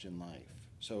full Christian life.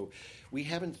 So we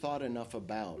haven't thought enough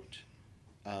about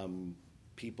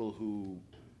people who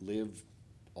live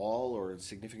all or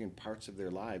significant parts of their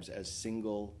lives as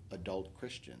single adult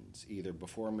Christians, either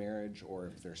before marriage or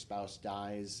if their spouse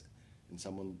dies and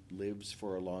someone lives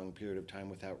for a long period of time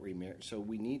without remarriage. So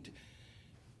we need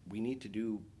to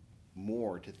do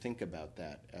more to think about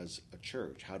that as a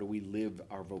church. How do we live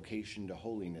our vocation to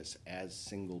holiness as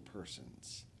single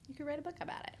persons? You could write a book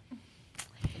about it.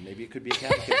 And maybe it could be a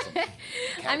catechism.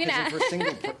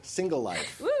 Catechism for single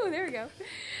life. Woo, there we go.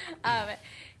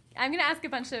 I'm going to ask a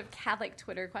bunch of Catholic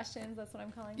Twitter questions. That's what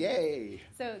I'm calling them. Yay!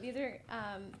 So these are,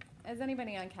 is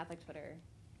anybody on Catholic Twitter?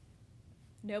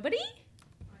 Nobody?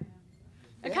 I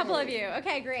am. A couple of you.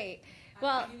 Okay, great.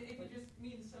 Well, I mean, if it just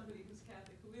means somebody who's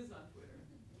Catholic who is on Twitter.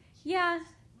 yeah.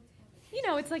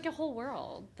 It's like a whole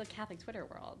world, the Catholic Twitter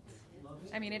world.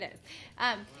 I mean, it is.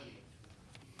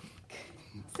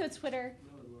 So Twitter,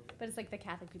 but it's like the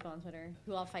Catholic people on Twitter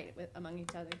who all fight among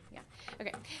each other. Yeah.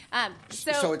 Okay.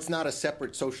 So it's not a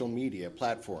separate social media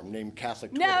platform named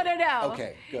Catholic Twitter? No.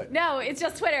 Okay, good. No, it's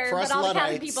just Twitter, For us but all the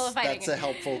Catholic Luddites, people are fighting. that's a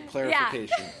helpful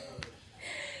clarification.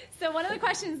 So one of the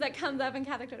questions that comes up in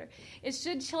Catholic Twitter is,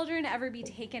 should children ever be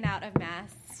taken out of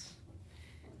Mass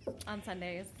on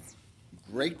Sundays?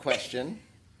 Great question.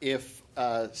 If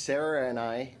Sarah and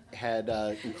I had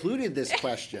included this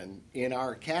question in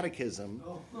our catechism,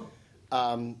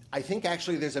 I think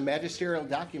actually there's a magisterial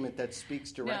document that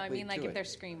speaks directly to it. No, I mean like if they're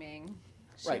screaming,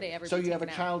 should right. they ever So be you have a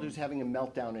taken child out? who's having a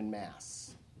meltdown in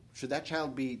Mass. Should that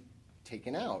child be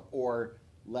taken out or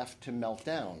left to melt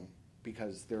down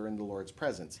because they're in the Lord's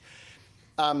presence?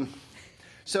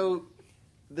 So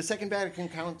the Second Vatican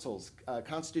Council's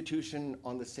Constitution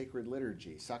on the Sacred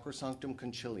Liturgy, Sacrosanctum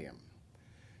Concilium,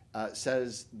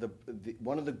 says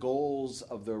one of the goals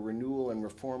of the renewal and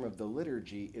reform of the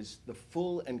liturgy is the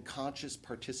full and conscious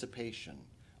participation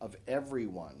of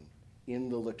everyone in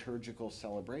the liturgical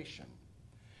celebration.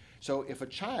 So if a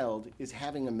child is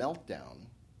having a meltdown,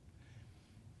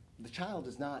 the child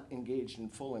is not engaged in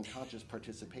full and conscious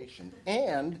participation,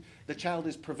 and the child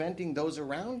is preventing those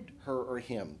around her or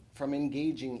him from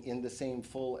engaging in the same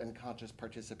full and conscious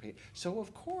participation. So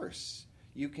of course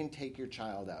you can take your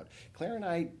child out. Claire and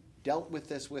I dealt with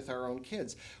this with our own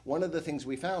kids. One of the things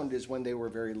we found is when they were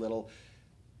very little,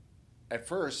 at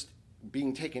first,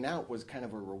 being taken out was kind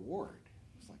of a reward.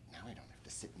 It's like, now I don't have to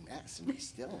sit in Mass and be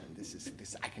still, and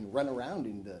this I can run around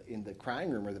in the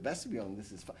crying room or the vestibule, and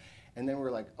this is fun. And then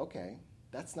we're like, okay,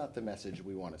 that's not the message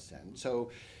we want to send. So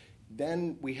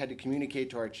then we had to communicate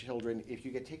to our children, if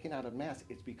you get taken out of Mass,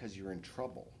 it's because you're in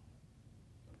trouble.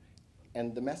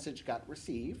 And the message got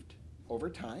received over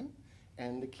time,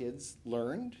 and the kids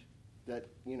learned that,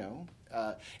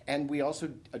 and we also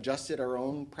adjusted our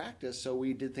own practice. So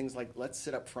we did things like, let's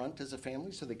sit up front as a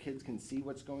family so the kids can see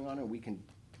what's going on and we can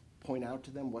point out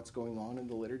to them what's going on in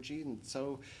the liturgy. And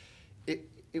so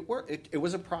it worked. It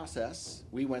was a process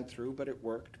we went through, but it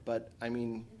worked. But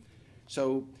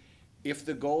so if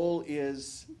the goal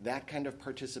is that kind of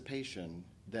participation,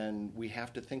 then we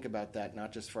have to think about that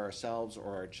not just for ourselves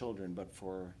or our children, but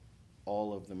for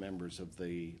all of the members of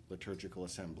the liturgical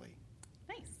assembly.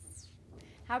 Nice.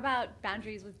 How about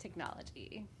boundaries with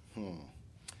technology?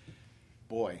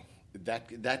 Boy,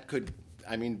 that could.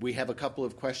 We have a couple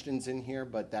of questions in here,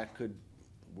 but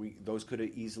those could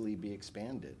easily be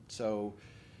expanded. So,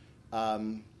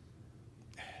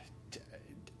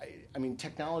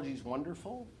 technology is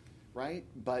wonderful, right?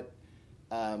 But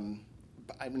and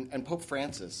Pope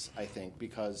Francis, I think,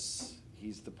 because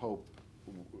he's the Pope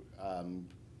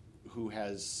who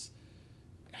has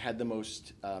had the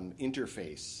most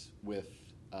interface with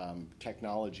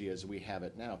technology as we have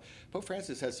it now. Pope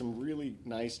Francis has some really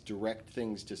nice, direct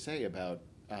things to say about,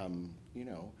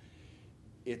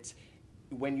 it's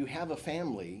when you have a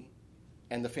family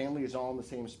and the family is all in the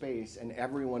same space and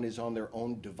everyone is on their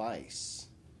own device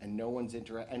and no one's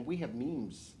and we have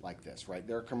memes like this, right?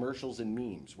 There are commercials and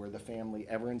memes where the family,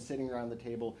 everyone's sitting around the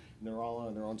table and they're all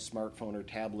on their own smartphone or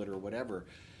tablet or whatever.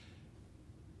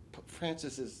 Pope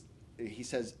Francis he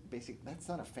says, basically, that's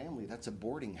not a family, that's a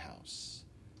boarding house.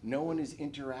 No one is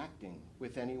interacting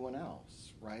with anyone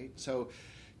else, right? So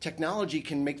technology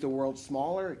can make the world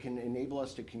smaller. It can enable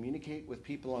us to communicate with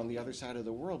people on the other side of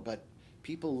the world, but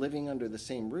people living under the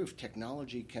same roof,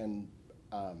 technology can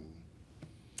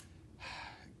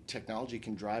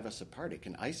drive us apart. It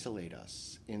can isolate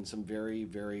us in some very,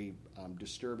 very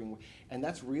disturbing ways. And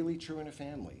that's really true in a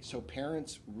family. So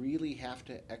parents really have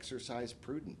to exercise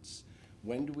prudence.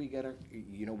 When do we get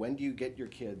when do you get your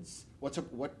kids?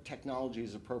 What technology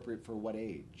is appropriate for what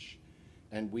age?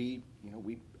 And we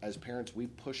as parents, we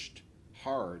pushed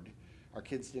hard. Our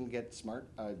kids didn't get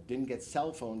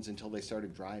cell phones until they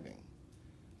started driving.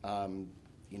 And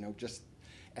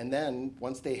then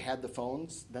once they had the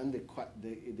phones, then the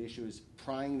issue is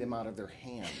prying them out of their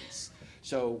hands.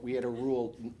 So we had a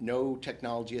rule: no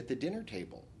technology at the dinner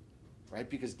table, right?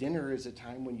 Because dinner is a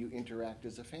time when you interact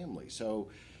as a family. So.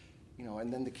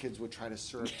 And then the kids would try to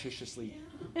surreptitiously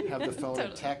have the phone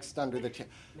and text under the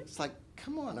table. It's like,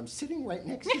 come on, I'm sitting right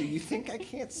next to you. You think I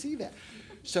can't see that?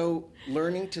 So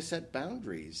learning to set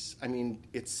boundaries, I mean,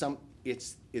 it's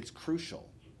crucial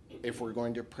if we're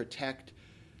going to protect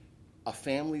a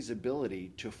family's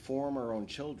ability to form our own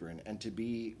children and to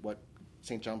be what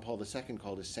St. John Paul II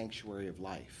called a sanctuary of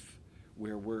life,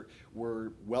 where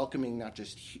we're welcoming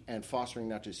and fostering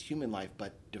not just human life,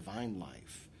 but divine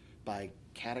life by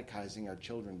catechizing our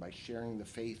children, by sharing the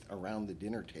faith around the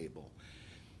dinner table.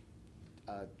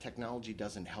 Technology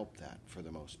doesn't help that for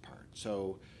the most part.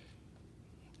 So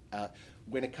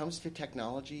when it comes to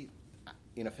technology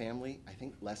in a family, I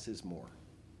think less is more.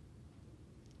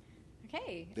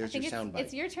 Okay. There's your soundbite.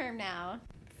 It's your turn now.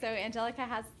 So Angelica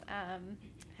has a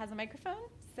microphone.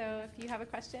 So if you have a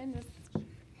question, just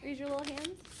raise your little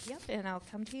hands. Yep, and I'll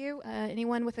come to you.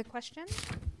 Anyone with a question?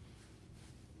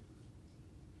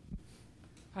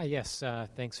 Hi, yes,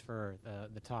 thanks for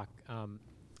the talk. I'd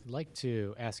like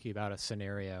to ask you about a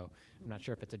scenario. I'm not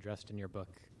sure if it's addressed in your book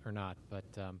or not, but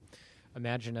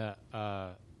imagine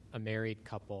a married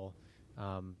couple,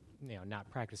 not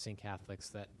practicing Catholics,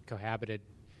 that cohabited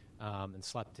and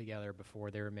slept together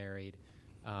before they were married,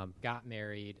 got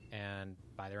married, and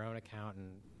by their own account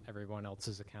and everyone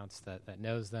else's accounts that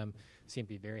knows them, seem to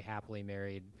be very happily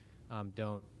married,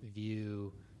 don't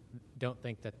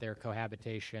think that their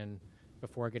cohabitation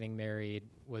before getting married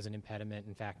was an impediment,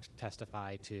 in fact,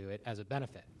 testify to it as a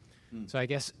benefit. So I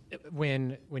guess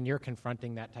when you're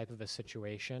confronting that type of a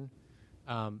situation,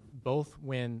 both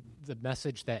when the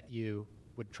message that you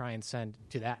would try and send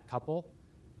to that couple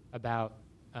about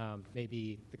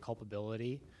maybe the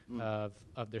culpability of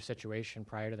their situation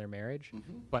prior to their marriage,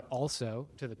 but also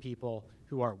to the people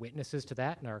who are witnesses to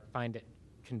that and find it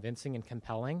convincing and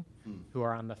compelling, who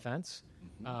are on the fence,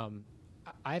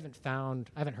 I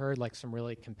haven't heard like some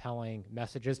really compelling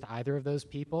messages to either of those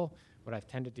people. What I've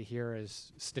tended to hear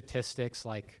is statistics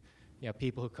like,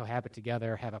 people who cohabit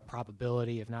together have a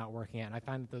probability of not working out, and I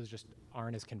find that those just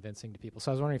aren't as convincing to people.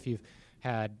 So I was wondering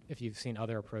if you've seen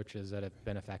other approaches that have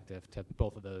been effective to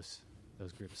both of those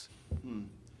groups.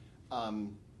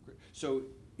 So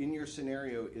in your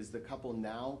scenario, is the couple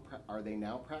are they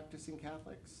now practicing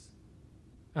Catholics?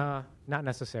 Not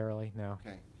necessarily, no.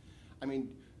 Okay. I mean,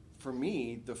 for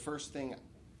me, the first thing,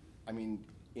 in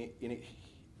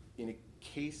a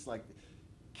case like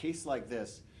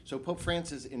this, so Pope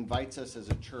Francis invites us as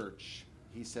a church.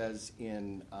 He says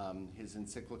in his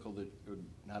his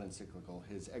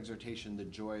exhortation, The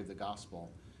Joy of the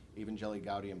Gospel, Evangelii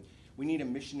Gaudium, we need a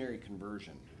missionary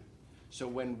conversion. So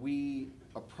when we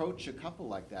approach a couple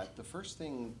like that, the first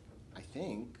thing I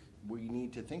think we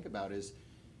need to think about is,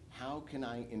 how can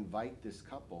I invite this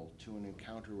couple to an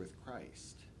encounter with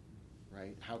Christ?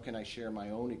 Right? How can I share my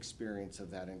own experience of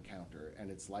that encounter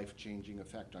and its life-changing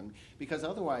effect on me? Because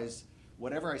otherwise,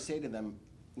 whatever I say to them,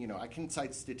 I can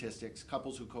cite statistics.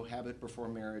 Couples who cohabit before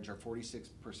marriage are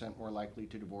 46% more likely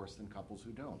to divorce than couples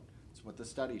who don't. That's what the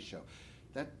studies show.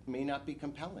 That may not be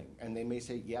compelling, and they may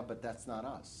say, yeah, but that's not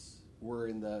us. We're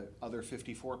in the other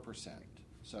 54%.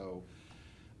 So,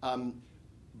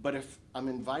 but if I'm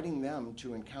inviting them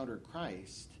to encounter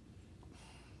Christ,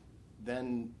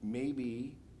 then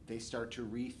maybe they start to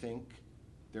rethink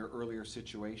their earlier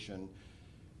situation.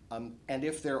 And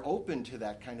if they're open to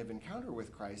that kind of encounter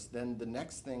with Christ, then the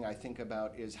next thing I think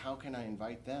about is how can I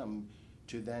invite them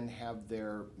to then have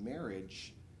their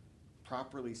marriage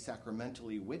properly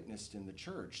sacramentally witnessed in the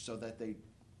church, so that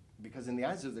because in the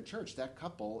eyes of the church, that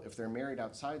couple, if they're married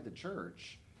outside the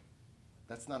church,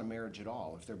 that's not a marriage at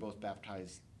all if they're both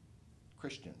baptized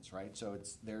Christians, right? So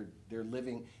they're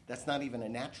living, that's not even a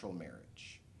natural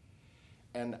marriage.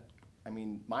 And I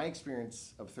mean, my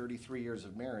experience of 33 years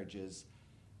of marriage is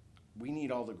we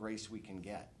need all the grace we can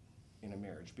get in a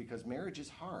marriage, because marriage is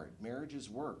hard. Marriage is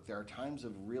work. There are times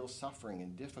of real suffering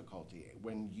and difficulty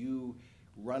when you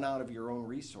run out of your own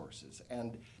resources.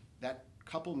 And that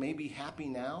couple may be happy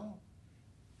now,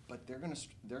 but they're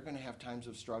going to have times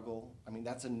of struggle. I mean,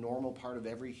 that's a normal part of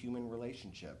every human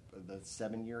relationship, the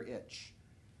 7-year itch.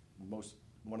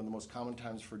 One of the most common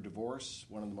times for divorce,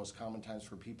 one of the most common times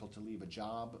for people to leave a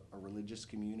job, a religious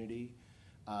community.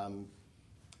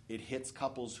 It hits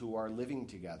couples who are living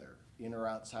together, in or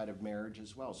outside of marriage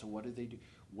as well. So what do they do?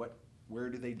 Where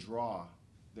do they draw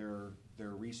their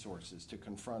resources to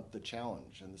confront the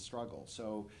challenge and the struggle?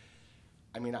 So,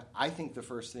 I mean, I think the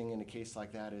first thing in a case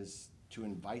like that is to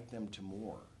invite them to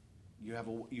more. You have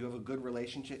a good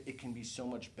relationship. It can be so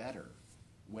much better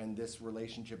when this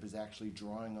relationship is actually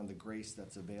drawing on the grace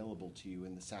that's available to you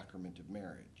in the sacrament of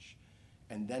marriage.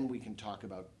 And then we can talk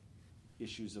about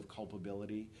issues of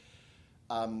culpability.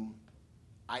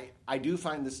 I do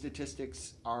find the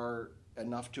statistics are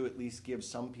enough to at least give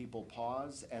some people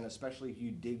pause, and especially if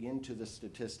you dig into the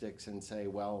statistics and say,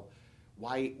 well,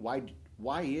 why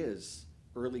is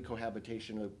early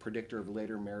cohabitation a predictor of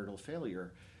later marital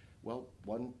failure? Well,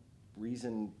 one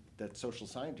reason that social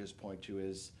scientists point to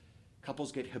is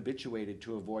couples get habituated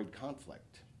to avoid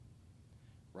conflict,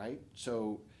 right?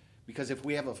 So, because if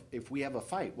we have a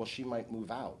fight, well, she might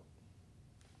move out,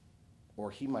 or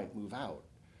he might move out.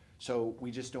 So we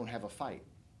just don't have a fight.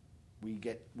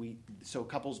 So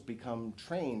couples become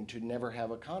trained to never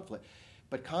have a conflict.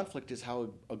 But conflict is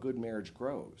how a good marriage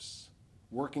grows.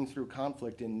 Working through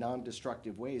conflict in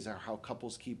non-destructive ways are how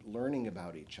couples keep learning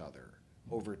about each other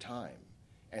over time.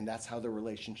 And that's how the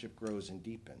relationship grows and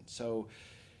deepens. So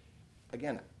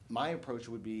again, my approach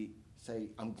would be, say,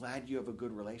 I'm glad you have a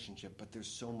good relationship, but there's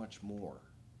so much more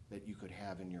that you could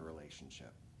have in your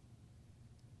relationship.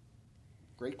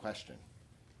 Great question.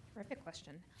 Terrific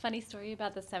question. Funny story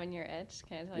about the 7-year itch.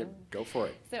 Can I tell you? Go for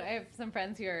it. So I have some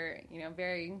friends who are,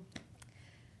 very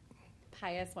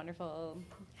pious, wonderful,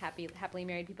 happily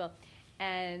married people.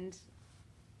 And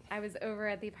I was over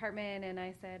at the apartment and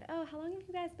I said, "Oh, how long have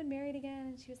you guys been married again?"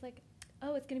 And she was like,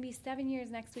 "Oh, it's going to be 7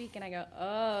 years next week." And I go,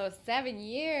 "Oh, 7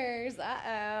 years?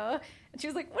 Uh-oh." And she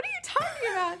was like, "What are you talking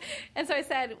about?" And so I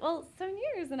said, "Well, 7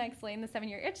 years." And I explained the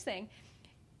 7-year itch thing.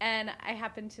 And I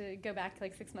happened to go back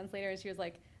like 6 months later and she was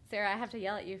like, "Sarah, I have to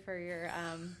yell at you for your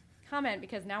comment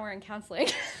because now we're in counseling."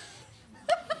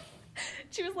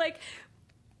 She was like,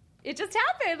 "It just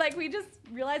happened. Like, we just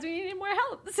realized we needed more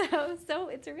help." So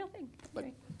it's a real thing. But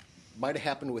might have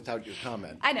happened without your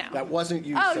comment. I know. That wasn't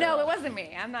you, Oh, Sarah. no, it wasn't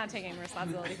me. I'm not taking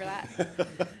responsibility for that.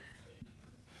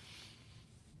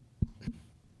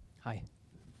 Hi.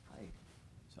 Hi.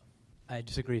 So I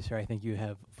disagree, sir. I think you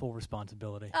have full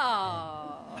responsibility.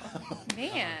 Oh,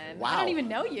 man. Wow. I don't even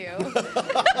know you.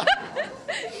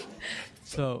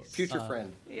 So Future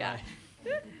friend. Yeah.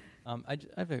 I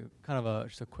have a kind of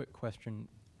just a quick question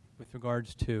with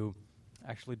regards to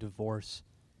actually divorce,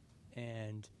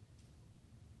 and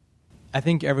I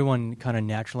think everyone kind of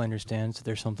naturally understands that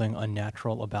there's something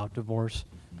unnatural about divorce.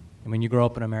 And when you grow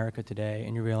up in America today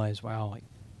and you realize, wow, like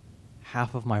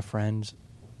half of my friends,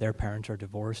 their parents are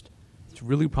divorced, it's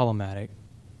really problematic,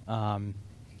 and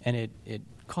it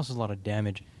causes a lot of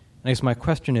damage. And I guess my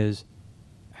question is,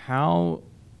 how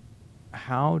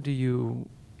do you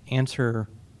answer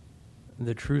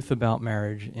the truth about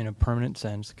marriage in a permanent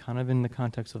sense, kind of in the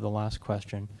context of the last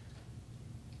question?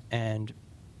 And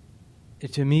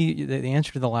to me, the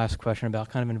answer to the last question about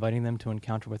kind of inviting them to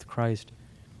encounter with Christ,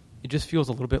 it just feels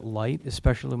a little bit light,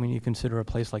 especially when you consider a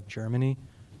place like Germany,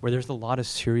 where there's a lot of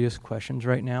serious questions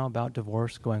right now about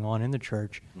divorce going on in the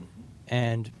church. Mm-hmm.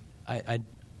 And I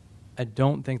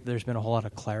don't think there's been a whole lot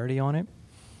of clarity on it.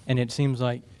 And it seems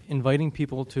like inviting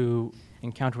people to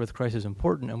encounter with Christ is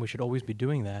important, and we should always be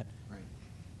doing that. Right.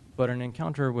 But an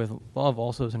encounter with love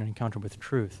also is an encounter with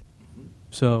truth. Mm-hmm.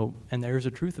 So, and there's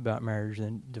a truth about marriage,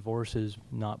 and divorce is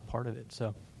not part of it.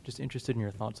 So, just interested in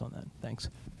your thoughts on that. Thanks.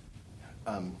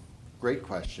 Great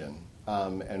question,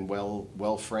 and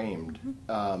well framed.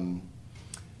 I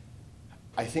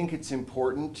think it's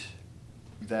important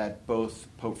that both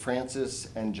Pope Francis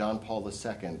and John Paul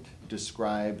II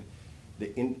describe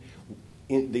the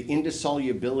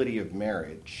indissolubility of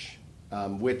marriage,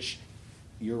 which,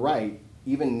 you're right,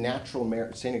 even natural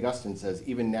marriage, St. Augustine says,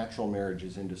 even natural marriage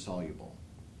is indissoluble,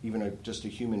 even just a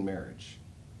human marriage.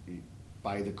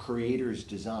 By the Creator's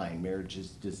design, marriage is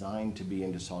designed to be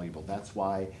indissoluble. That's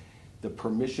why the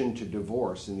permission to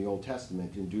divorce in the Old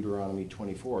Testament, in Deuteronomy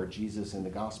 24, Jesus in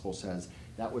the Gospel says,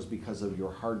 that was because of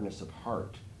your hardness of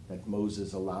heart that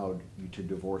Moses allowed you to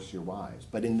divorce your wives.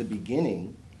 But in the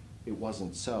beginning, it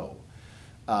wasn't so.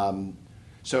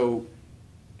 So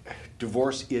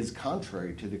divorce is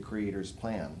contrary to the Creator's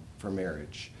plan for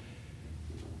marriage.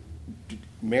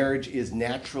 Marriage is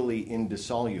naturally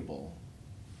indissoluble,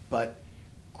 but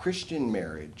Christian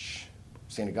marriage,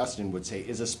 St. Augustine would say,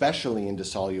 is especially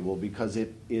indissoluble because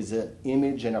it is an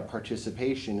image and a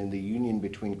participation in the union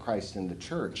between Christ and the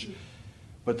church.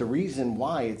 But the reason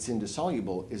why it's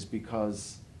indissoluble is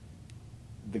because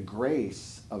the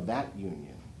grace of that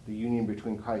union, the union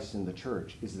between Christ and the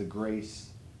church, is the grace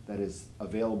that is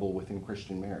available within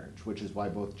Christian marriage, which is why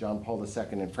both John Paul II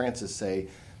and Francis say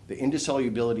the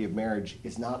indissolubility of marriage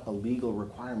is not a legal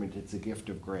requirement, it's a gift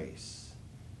of grace.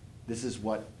 This is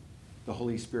what the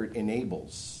Holy Spirit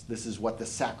enables. This is what the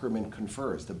sacrament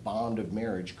confers. The bond of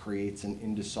marriage creates an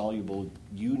indissoluble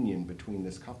union between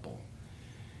this couple.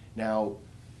 Now,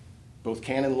 both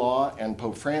canon law and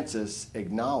Pope Francis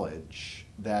acknowledge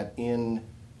that in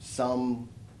some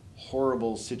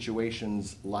horrible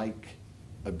situations like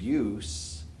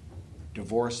abuse,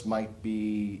 divorce might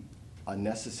be a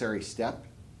necessary step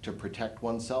to protect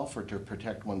oneself or to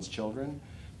protect one's children.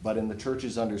 But in the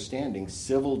Church's understanding,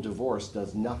 civil divorce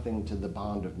does nothing to the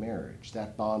bond of marriage.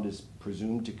 That bond is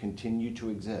presumed to continue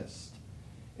to exist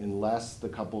unless the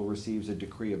couple receives a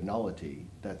decree of nullity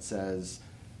that says,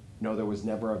 no, there was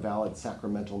never a valid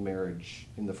sacramental marriage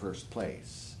in the first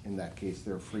place. In that case,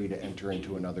 they're free to enter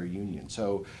into another union.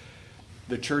 So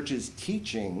the Church's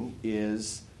teaching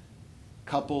is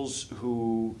couples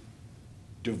who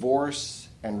divorce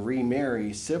and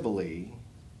remarry civilly,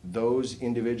 those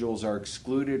individuals are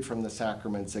excluded from the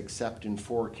sacraments except in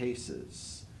 4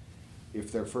 cases.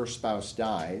 If their first spouse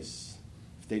dies,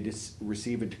 if they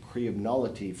receive a decree of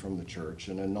nullity from the church,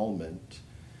 an annulment,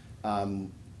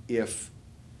 if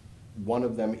one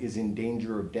of them is in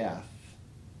danger of death,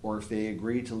 or if they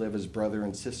agree to live as brother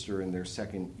and sister in their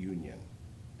second union,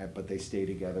 but they stay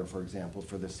together, for example,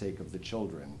 for the sake of the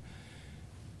children.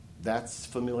 That's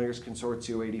Familiaris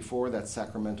Consortio 84, that's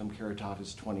Sacramentum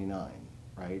Caritatis 29.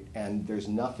 Right? And there's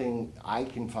nothing I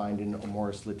can find in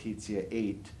Amoris Laetitia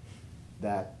 8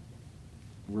 that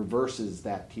reverses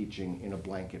that teaching in a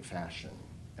blanket fashion.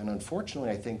 And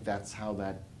unfortunately, I think that's how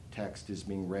that text is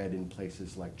being read in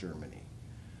places like Germany.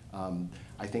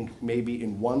 I think maybe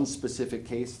in one specific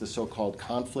case, the so-called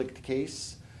conflict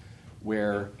case,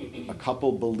 where a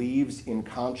couple believes in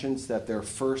conscience that their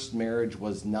first marriage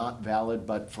was not valid,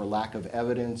 but for lack of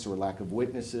evidence or lack of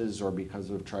witnesses or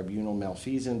because of tribunal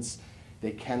malfeasance,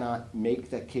 they cannot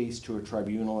make that case to a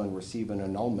tribunal and receive an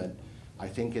annulment. I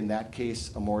think in that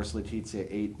case, Amoris Laetitia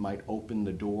 8 might open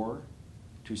the door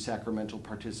to sacramental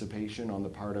participation on the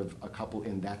part of a couple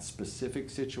in that specific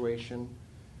situation,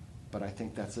 but I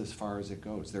think that's as far as it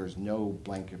goes. There's no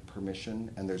blanket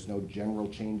permission, and there's no general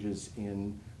changes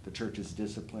in the Church's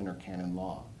discipline or canon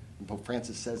law. And Pope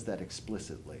Francis says that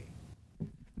explicitly.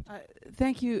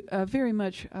 Thank you very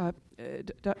much,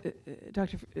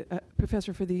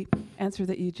 Professor, for the answer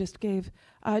that you just gave.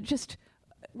 Just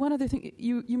one other thing.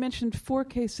 You mentioned 4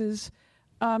 cases.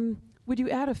 Would you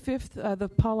add a 5th, the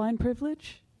Pauline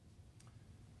privilege?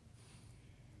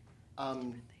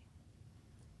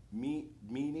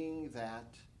 Meaning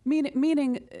that?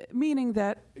 Meaning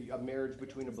that a marriage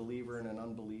between a believer and an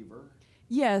unbeliever?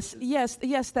 Yes,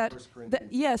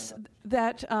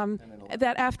 that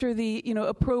after the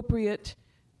appropriate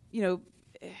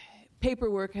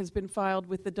paperwork has been filed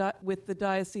with the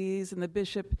diocese and the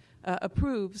bishop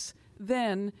approves,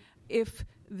 then if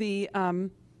the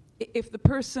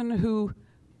person who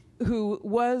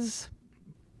was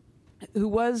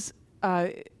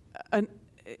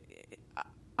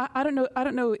I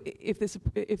don't know if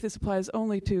this applies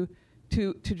only to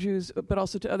Jews, but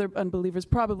also to other unbelievers,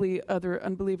 probably other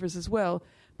unbelievers as well.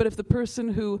 But if the person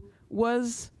who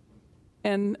was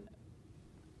an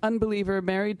unbeliever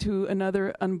married to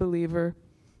another unbeliever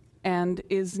and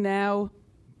is now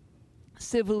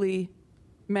civilly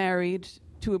married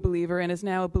to a believer and is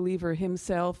now a believer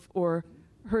himself or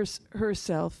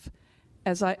herself,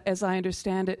 as I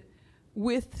understand it,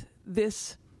 with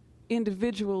this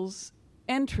individual's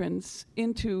entrance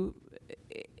into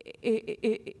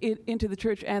the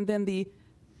church and then the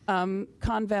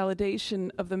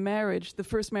convalidation of the marriage, the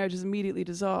first marriage is immediately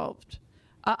dissolved.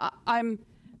 I'm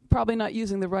probably not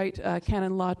using the right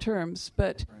canon law terms,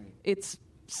 but it's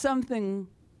something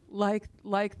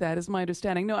like that is my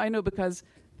understanding. No, I know because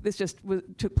this just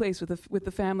took place with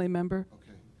the family member.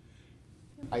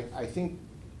 Okay. I think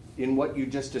in what you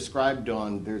just described,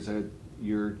 Dawn,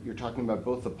 you're talking about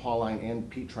both the Pauline and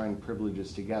Petrine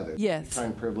privileges together. Yes.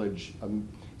 Petrine privilege,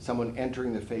 someone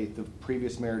entering the faith, the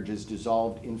previous marriage is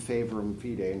dissolved in favorum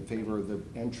fide, in favor of the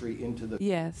entry into the.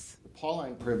 Yes. The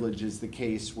Pauline privilege is the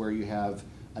case where you have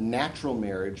a natural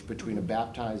marriage between a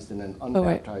baptized and an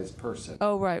unbaptized person.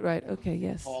 Oh, right. Okay,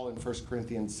 yes. Paul in 1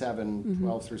 Corinthians 7,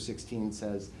 12 through 16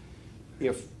 says,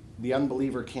 if the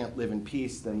unbeliever can't live in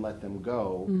peace, then let them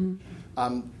go.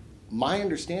 My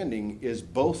understanding is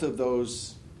both of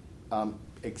those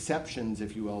exceptions,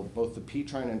 if you will, both the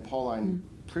Petrine and Pauline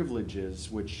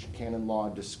privileges, which canon law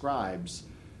describes,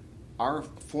 are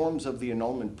forms of the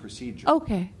annulment procedure.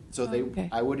 Okay. So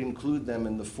I would include them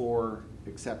in the 4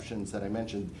 exceptions that I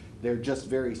mentioned. They're just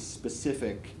very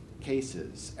specific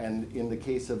cases. And in the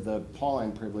case of the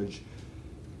Pauline privilege,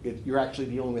 you're actually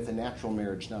dealing with a natural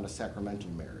marriage, not a sacramental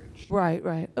marriage.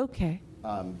 Right. Okay.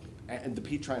 And the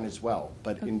Petrine as well,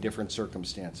 but in different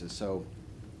circumstances. So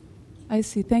I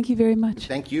see. Thank you very much.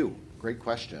 thank you. Great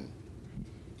question.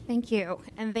 Thank you.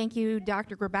 And thank you,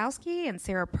 Dr. Grabowski and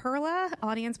Sarah Perla.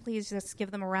 Audience, please just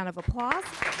give them a round of applause.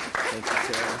 Thank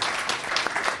you, Sarah.